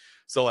time.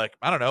 So like,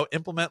 I don't know,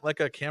 implement like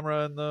a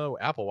camera in the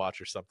Apple Watch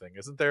or something.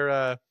 Isn't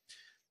there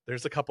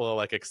there's a couple of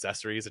like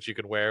accessories that you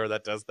can wear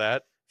that does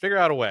that? Figure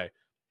out a way.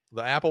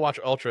 The Apple Watch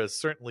Ultra is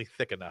certainly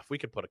thick enough. We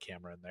could put a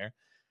camera in there.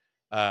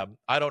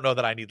 I don't know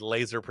that I need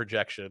laser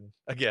projection.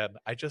 Again,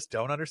 I just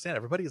don't understand.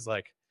 Everybody's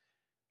like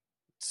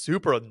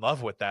super in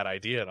love with that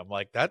idea. And I'm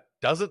like, that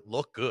doesn't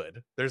look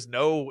good. There's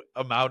no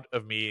amount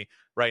of me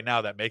right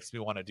now that makes me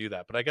want to do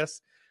that. But I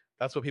guess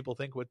that's what people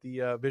think with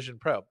the Vision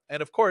Pro.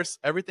 And of course,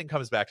 everything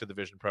comes back to the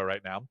Vision Pro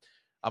right now.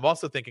 I'm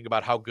also thinking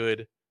about how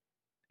good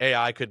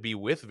AI could be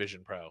with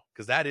Vision Pro,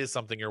 because that is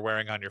something you're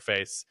wearing on your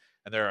face.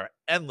 And there are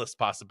endless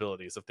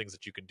possibilities of things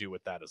that you can do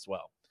with that as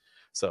well.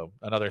 So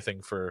another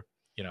thing for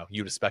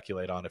you to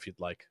speculate on if you'd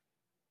like.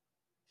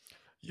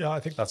 Yeah, I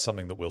think that's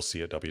something that we'll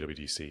see at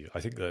WWDC. I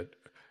think that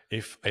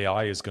if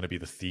AI is going to be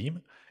the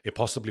theme, it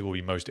possibly will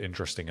be most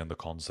interesting in the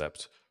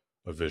concept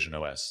of Vision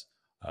OS,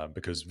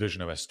 because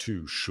Vision OS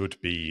 2 should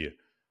be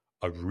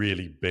a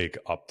really big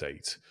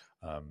update.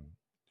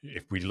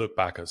 If we look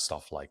back at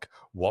stuff like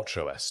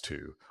WatchOS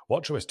 2,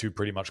 WatchOS 2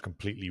 pretty much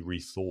completely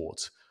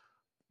rethought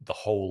the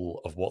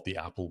whole of what the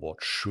Apple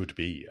Watch should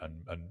be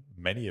and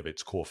many of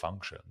its core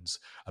functions,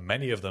 and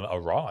many of them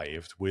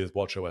arrived with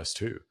WatchOS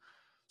 2.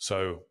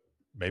 So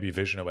maybe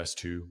Vision OS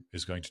 2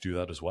 is going to do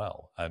that as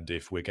well. And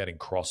if we're getting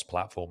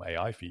cross-platform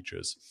AI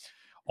features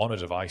on a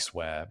device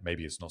where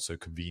maybe it's not so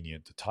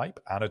convenient to type,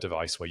 and a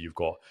device where you've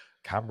got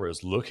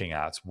cameras looking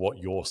at what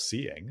you're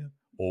seeing,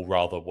 or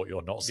rather what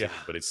you're not seeing,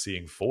 but it's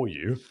seeing for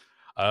you,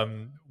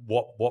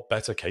 what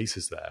better case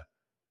is there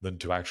than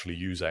to actually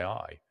use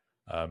AI?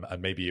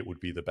 And maybe it would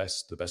be the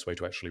best way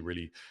to actually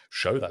really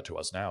show that to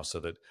us now. So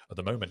that at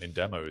the moment in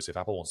demos, if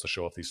Apple wants to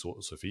show off these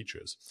sorts of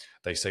features,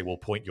 they say, "Well,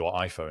 point your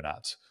iPhone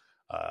at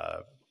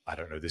I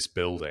don't know, this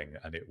building,"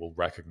 and it will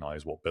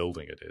recognize what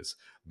building it is.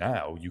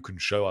 Now you can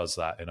show us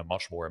that in a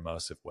much more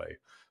immersive way.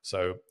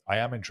 So I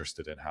am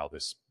interested in how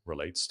this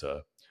relates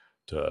to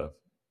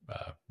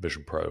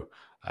Vision Pro.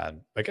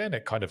 And again,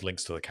 it kind of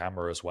links to the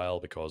camera as well,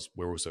 because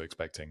we're also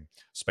expecting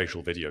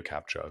spatial video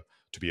capture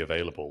to be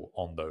available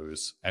on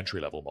those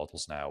entry-level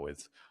models now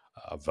with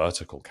a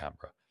vertical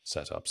camera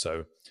setup.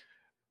 So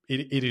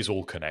it is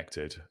all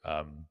connected.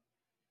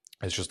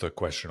 It's just a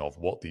question of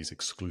what these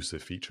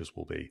exclusive features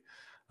will be,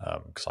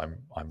 because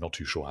I'm not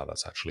too sure how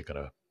that's actually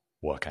going to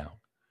work out.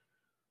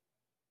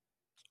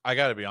 I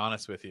got to be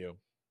honest with you.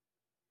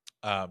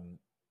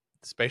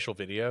 Spatial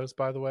videos,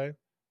 by the way,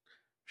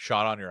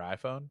 shot on your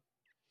iPhone,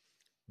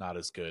 not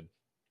as good.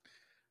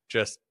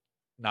 Just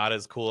not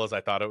as cool as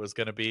I thought it was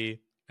going to be,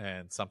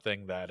 and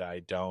something that I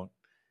don't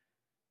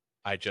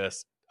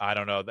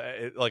know.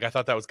 Like I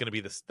thought that was going to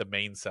be the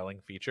main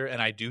selling feature,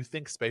 and I do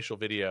think spatial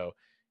video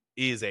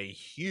is a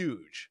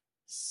huge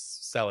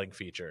selling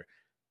feature,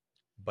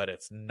 but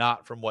it's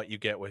not from what you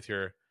get with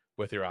your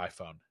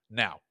iPhone.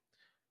 Now,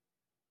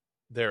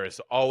 there is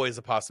always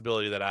a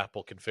possibility that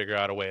Apple can figure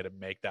out a way to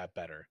make that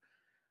better.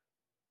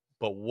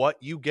 But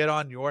what you get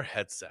on your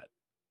headset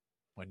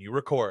when you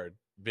record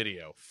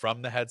video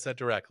from the headset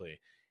directly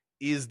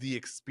is the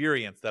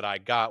experience that I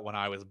got when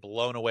I was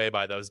blown away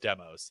by those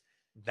demos.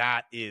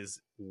 That is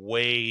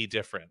way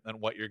different than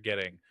what you're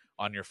getting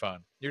on your phone.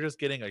 You're just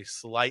getting a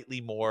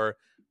slightly more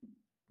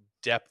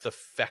depth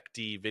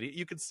effecty video.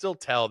 You can still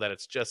tell that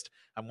it's just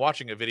I'm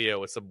watching a video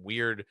with some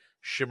weird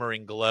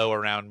shimmering glow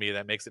around me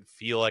that makes it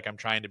feel like I'm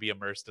trying to be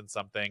immersed in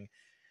something.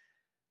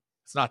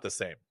 It's not the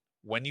same.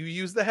 When you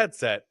use the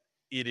headset,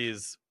 it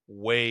is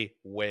way,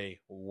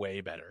 way,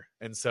 way better.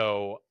 And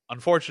so,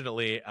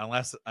 unfortunately,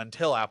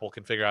 until Apple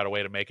can figure out a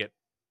way to make it,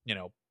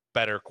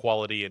 better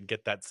quality and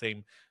get that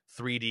same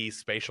 3D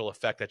spatial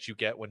effect that you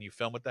get when you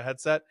film with the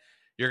headset,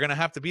 you're going to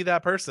have to be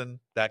that person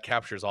that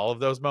captures all of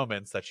those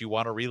moments that you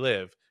want to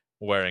relive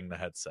wearing the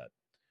headset.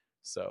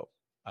 So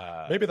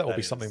maybe that will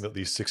be something that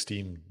these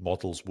 16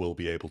 models will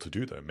be able to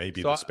do, though.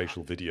 Maybe the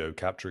spatial video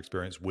capture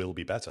experience will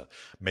be better.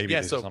 Maybe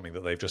this is something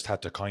that they've just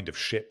had to kind of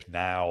ship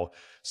now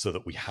so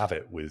that we have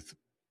it with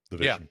the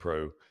Vision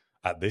Pro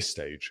at this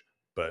stage.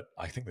 But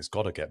I think there's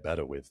got to get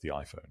better with the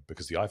iPhone,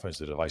 because the iPhone is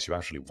the device you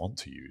actually want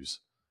to use.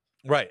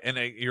 Right. And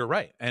you're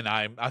right. And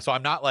I'm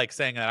not like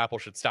saying that Apple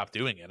should stop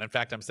doing it. In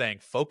fact, I'm saying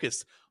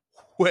focus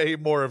way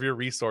more of your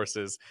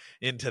resources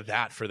into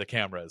that for the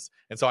cameras.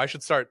 And so I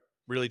should start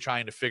really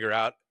trying to figure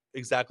out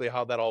exactly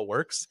how that all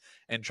works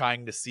and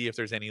trying to see if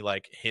there's any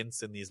like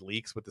hints in these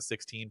leaks with the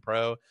 16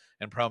 Pro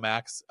and Pro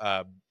Max,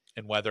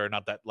 and whether or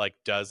not that like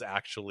does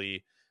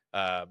actually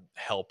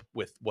help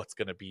with what's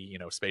going to be, you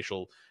know,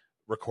 spatial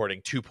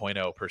recording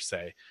 2.0 per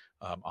se,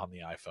 on the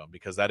iPhone,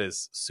 because that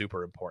is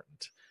super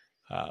important,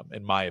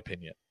 in my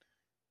opinion.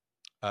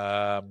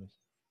 Um,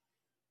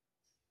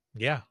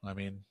 yeah, I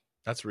mean,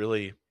 that's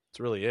really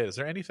it. Is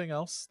there anything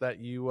else that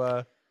you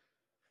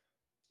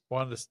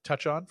wanted to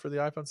touch on for the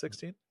iPhone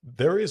 16?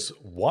 There is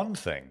one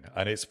thing,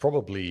 and it's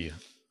probably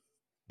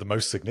the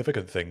most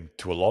significant thing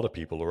to a lot of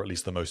people, or at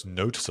least the most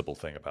noticeable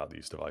thing about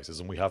these devices,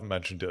 and we haven't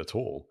mentioned it at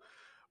all,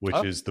 which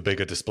Oh, is the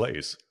bigger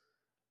displays.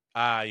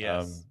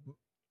 yes. Um,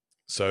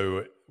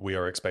 so we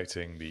are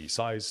expecting the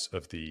size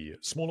of the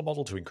smaller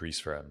model to increase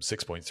from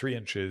 6.3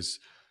 inches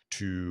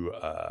to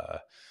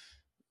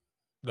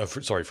no,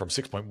 sorry, from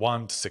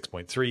 6.1 to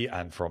 6.3,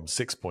 and from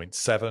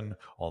 6.7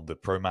 on the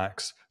Pro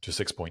Max to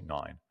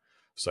 6.9.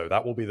 So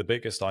that will be the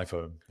biggest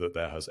iPhone that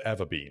there has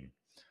ever been.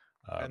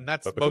 And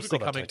that's But because we've mostly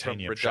got that coming from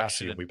titanium reduction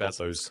chassis and in we've got bezels,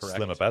 those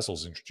slimmer correct?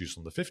 bezels introduced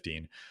on the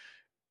 15,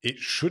 it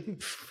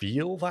shouldn't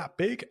feel that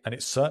big, and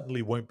it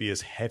certainly won't be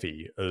as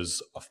heavy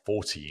as a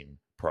 14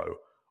 Pro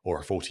or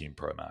a 14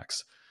 Pro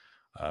Max.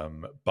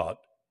 But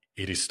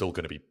it is still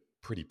going to be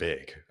pretty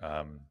big.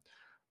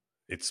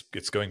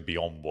 It's going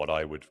beyond what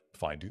I would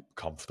find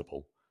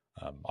comfortable.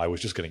 I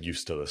was just getting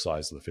used to the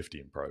size of the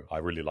 15 Pro. I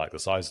really like the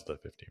size of the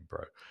 15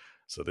 Pro,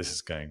 so this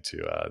is going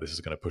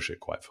to push it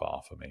quite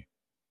far for me.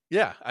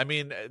 Yeah, I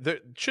mean, there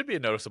should be a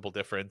noticeable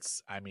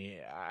difference. I mean,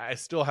 I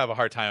still have a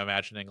hard time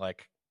imagining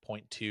like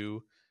point 0.2,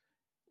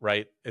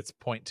 right? It's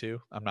point 0.2.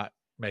 I'm not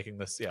making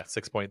this, yeah,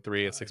 6.3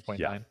 and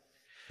Yeah, 6.9.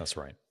 that's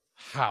right.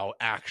 How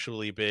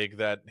actually big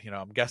that, you know,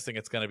 I'm guessing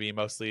it's going to be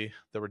mostly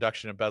the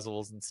reduction in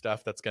bezels and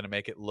stuff that's going to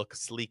make it look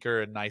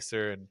sleeker and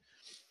nicer. And,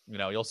 you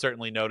know, you'll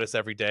certainly notice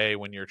every day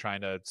when you're trying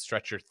to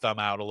stretch your thumb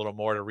out a little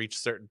more to reach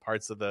certain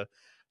parts of the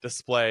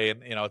display,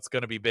 and, you know, it's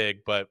going to be big,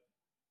 but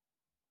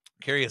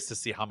curious to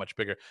see how much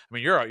bigger. I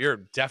mean, you're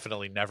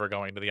definitely never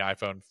going to the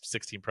iPhone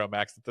 16 Pro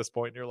Max at this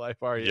point in your life,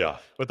 are you? Yeah,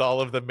 With all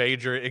of the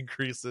major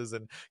increases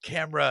in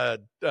camera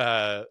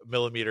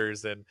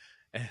millimeters, and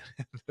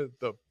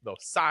the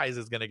size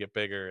is going to get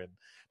bigger, and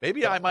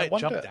maybe I but I might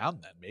jump wonder. down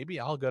then. Maybe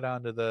I'll go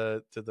down to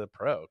the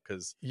Pro,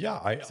 because Yeah,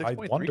 I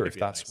 6.3 wonder could if be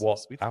a that's nice little what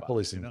sweet spot. Apple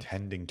is Who knows?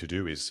 intending to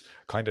do, is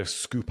kind of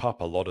scoop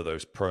up a lot of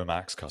those Pro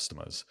Max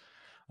customers,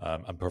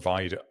 and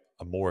provide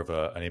a more of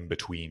an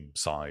in-between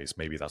size.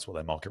 Maybe that's what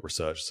their market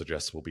research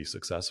suggests will be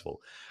successful.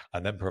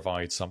 And then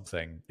provide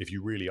something, if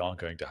you really are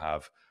going to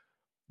have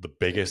the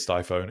biggest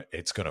iPhone,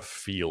 it's going to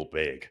feel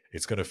big.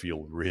 It's going to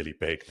feel really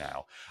big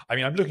now. I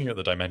mean, I'm looking at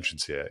the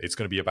dimensions here. It's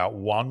going to be about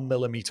 1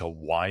 millimeter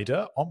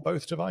wider on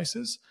both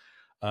devices,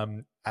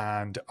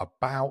 and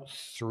about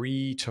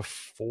 3 to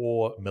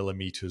 4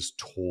 millimeters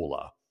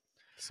taller,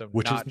 So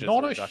which is not just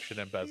not a a reduction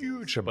in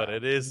huge bezels, but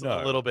amount. it is a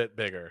No. little bit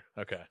bigger.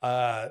 Okay.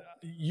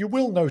 You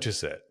will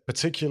notice it,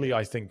 particularly Yeah.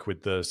 I think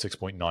with the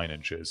 6.9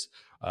 inches.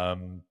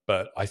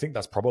 But I think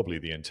that's probably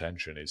the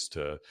intention, is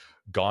to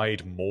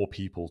guide more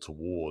people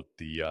toward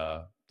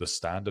the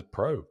standard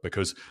Pro,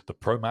 because the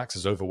Pro Max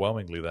is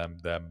overwhelmingly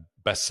their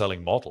best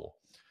selling model.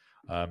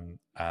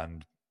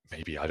 And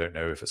maybe, I don't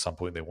know, if at some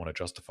point they want to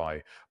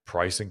justify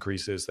price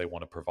increases, they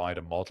want to provide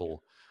a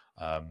model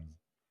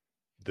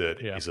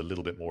that Yeah. is a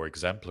little bit more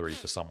exemplary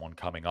for someone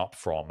coming up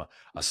from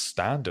a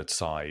standard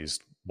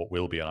sized, what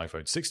will be an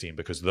iPhone 16,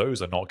 because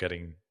those are not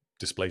getting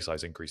display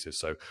size increases.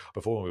 So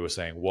before, we were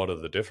saying, what are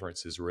the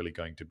differences really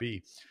going to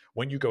be?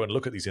 When you go and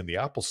look at these in the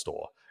Apple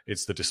Store,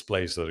 it's the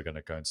displays that are going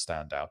to go and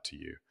stand out to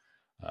you,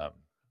 um,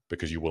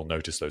 because you will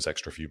notice those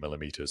extra few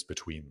millimeters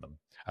between them.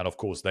 And of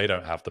course, they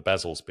don't have the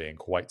bezels being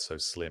quite so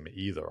slim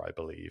either, I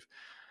believe.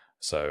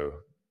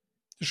 So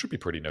it should be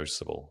pretty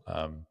noticeable.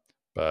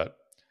 But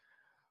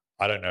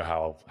I don't know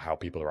how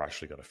people are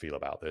actually going to feel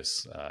about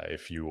this.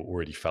 If you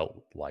already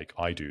felt like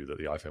I do, that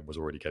the iPhone was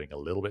already getting a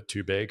little bit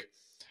too big,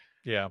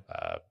 Yeah.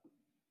 uh,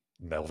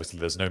 obviously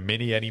there's no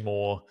mini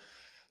anymore,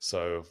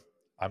 so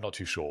I'm not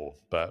too sure.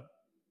 But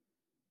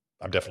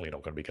I'm definitely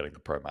not going to be getting the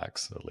Pro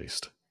Max, at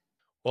least.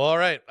 Well, all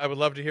right. I would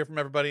love to hear from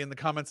everybody in the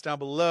comments down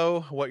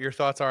below what your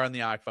thoughts are on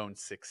the iPhone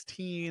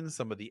 16,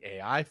 some of the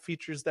AI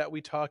features that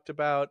we talked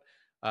about.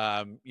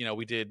 You know,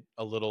 we did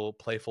a little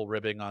playful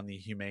ribbing on the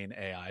Humane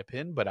AI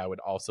pin, but I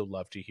would also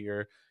love to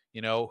hear,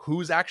 you know,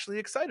 who's actually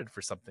excited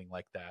for something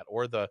like that,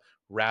 or the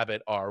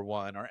Rabbit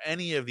R1, or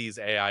any of these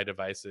AI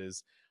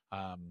devices.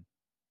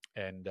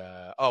 And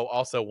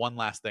also one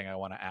last thing I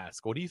want to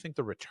ask: what do you think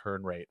the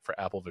return rate for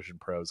Apple Vision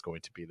Pro is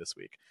going to be this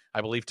week? I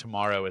believe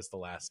tomorrow is the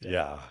last day.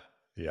 Yeah,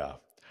 yeah.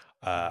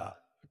 Uh,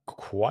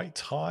 Quite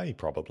high,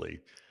 probably.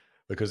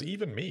 Because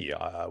even me,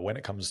 when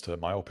it comes to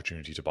my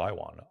opportunity to buy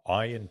one,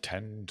 I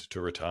intend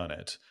to return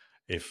it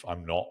if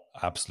I'm not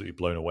absolutely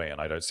blown away and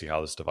I don't see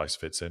how this device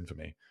fits in for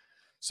me.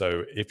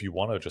 So if you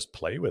want to just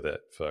play with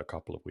it for a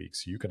couple of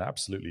weeks, you can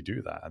absolutely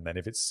do that. And then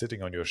if it's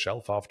sitting on your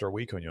shelf after a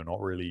week and you're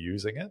not really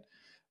using it,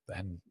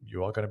 then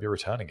you are going to be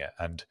returning it.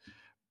 And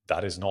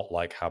that is not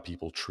like how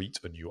people treat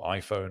a new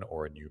iPhone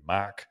or a new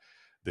Mac.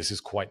 This is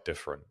quite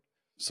different.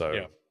 So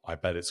Yeah. I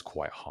bet it's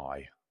quite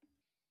high.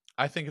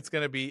 I think it's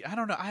going to be, I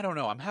don't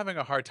know. I'm having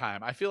a hard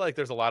time. I feel like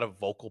there's a lot of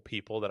vocal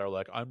people that are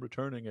like, I'm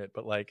returning it.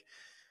 But like,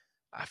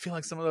 I feel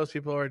like some of those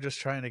people are just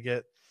trying to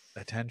get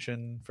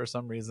attention for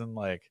some reason.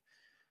 Like,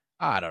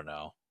 I don't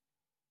know.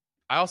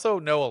 I also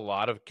know a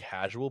lot of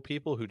casual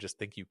people who just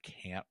think you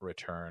can't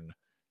return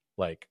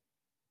like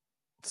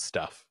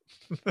stuff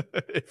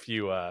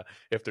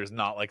if there's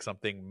not like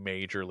something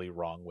majorly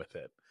wrong with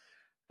it.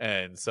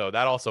 And so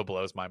that also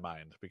blows my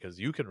mind because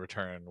you can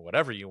return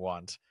whatever you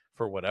want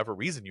for whatever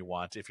reason you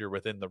want if you're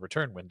within the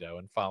return window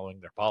and following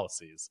their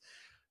policies.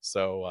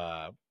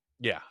 So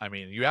yeah, I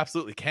mean, you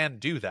absolutely can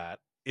do that.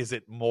 Is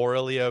it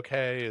morally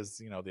okay? Is,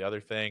 the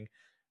other thing.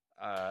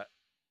 Uh,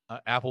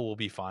 Apple will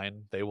be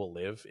fine. They will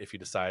live if you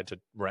decide to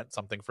rent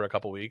something for a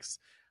couple weeks.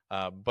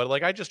 But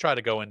like, I just try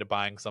to go into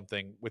buying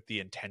something with the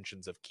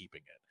intentions of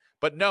keeping it,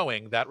 but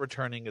knowing that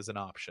returning is an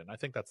option. I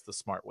think that's the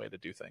smart way to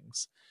do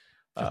things.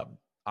 Yeah,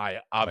 I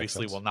makes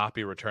obviously sense. will not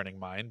be returning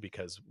mine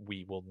because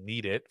we will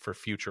need it for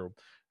future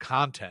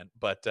content.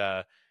 But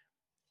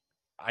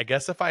I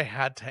guess if I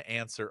had to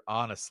answer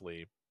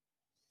honestly,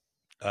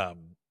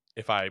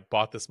 if I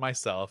bought this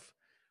myself,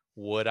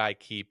 would I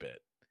keep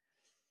it?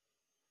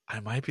 I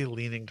might be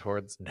leaning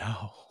towards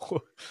no.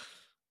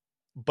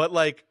 But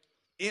like,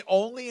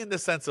 only in the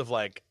sense of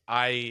like,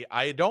 I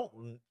don't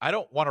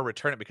want to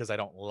return it because I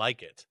don't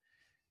like it.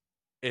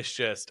 It's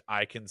just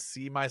I can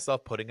see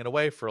myself putting it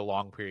away for a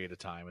long period of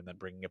time and then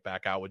bringing it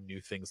back out when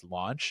new things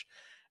launch.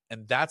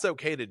 And that's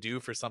okay to do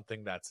for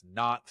something that's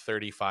not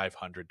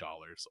 $3,500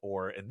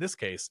 or in this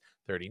case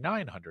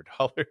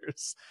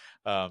 $3,900.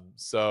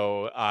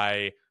 So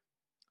I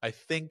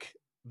think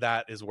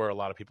that is where a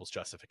lot of people's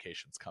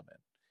justifications come in.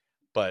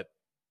 But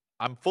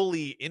I'm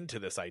fully into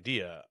this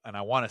idea and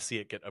I want to see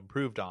it get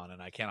improved on.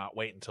 And I cannot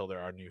wait until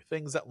there are new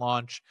things that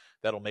launch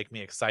that'll make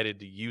me excited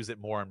to use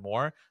it more and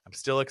more. I'm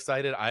still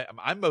excited.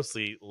 I'm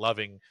mostly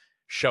loving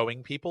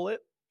showing people it.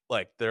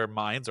 Like their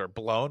minds are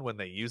blown when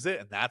they use it.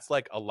 And that's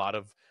like a lot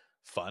of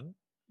fun.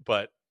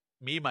 But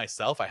me,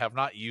 myself, I have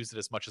not used it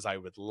as much as I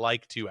would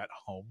like to at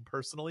home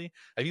personally.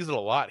 I've used it a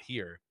lot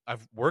here.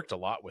 I've worked a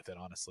lot with it,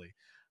 honestly.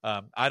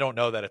 I don't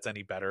know that it's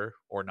any better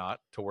or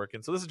not to work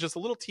in. So this is just a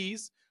little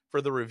tease for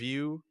the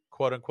review,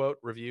 quote unquote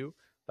review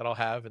that I'll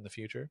have in the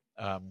future.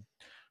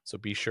 So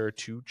be sure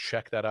to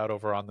check that out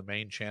over on the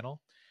main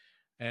channel.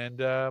 And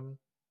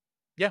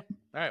yeah, all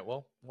right.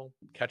 Well, we'll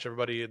catch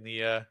everybody in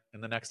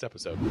the next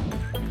episode.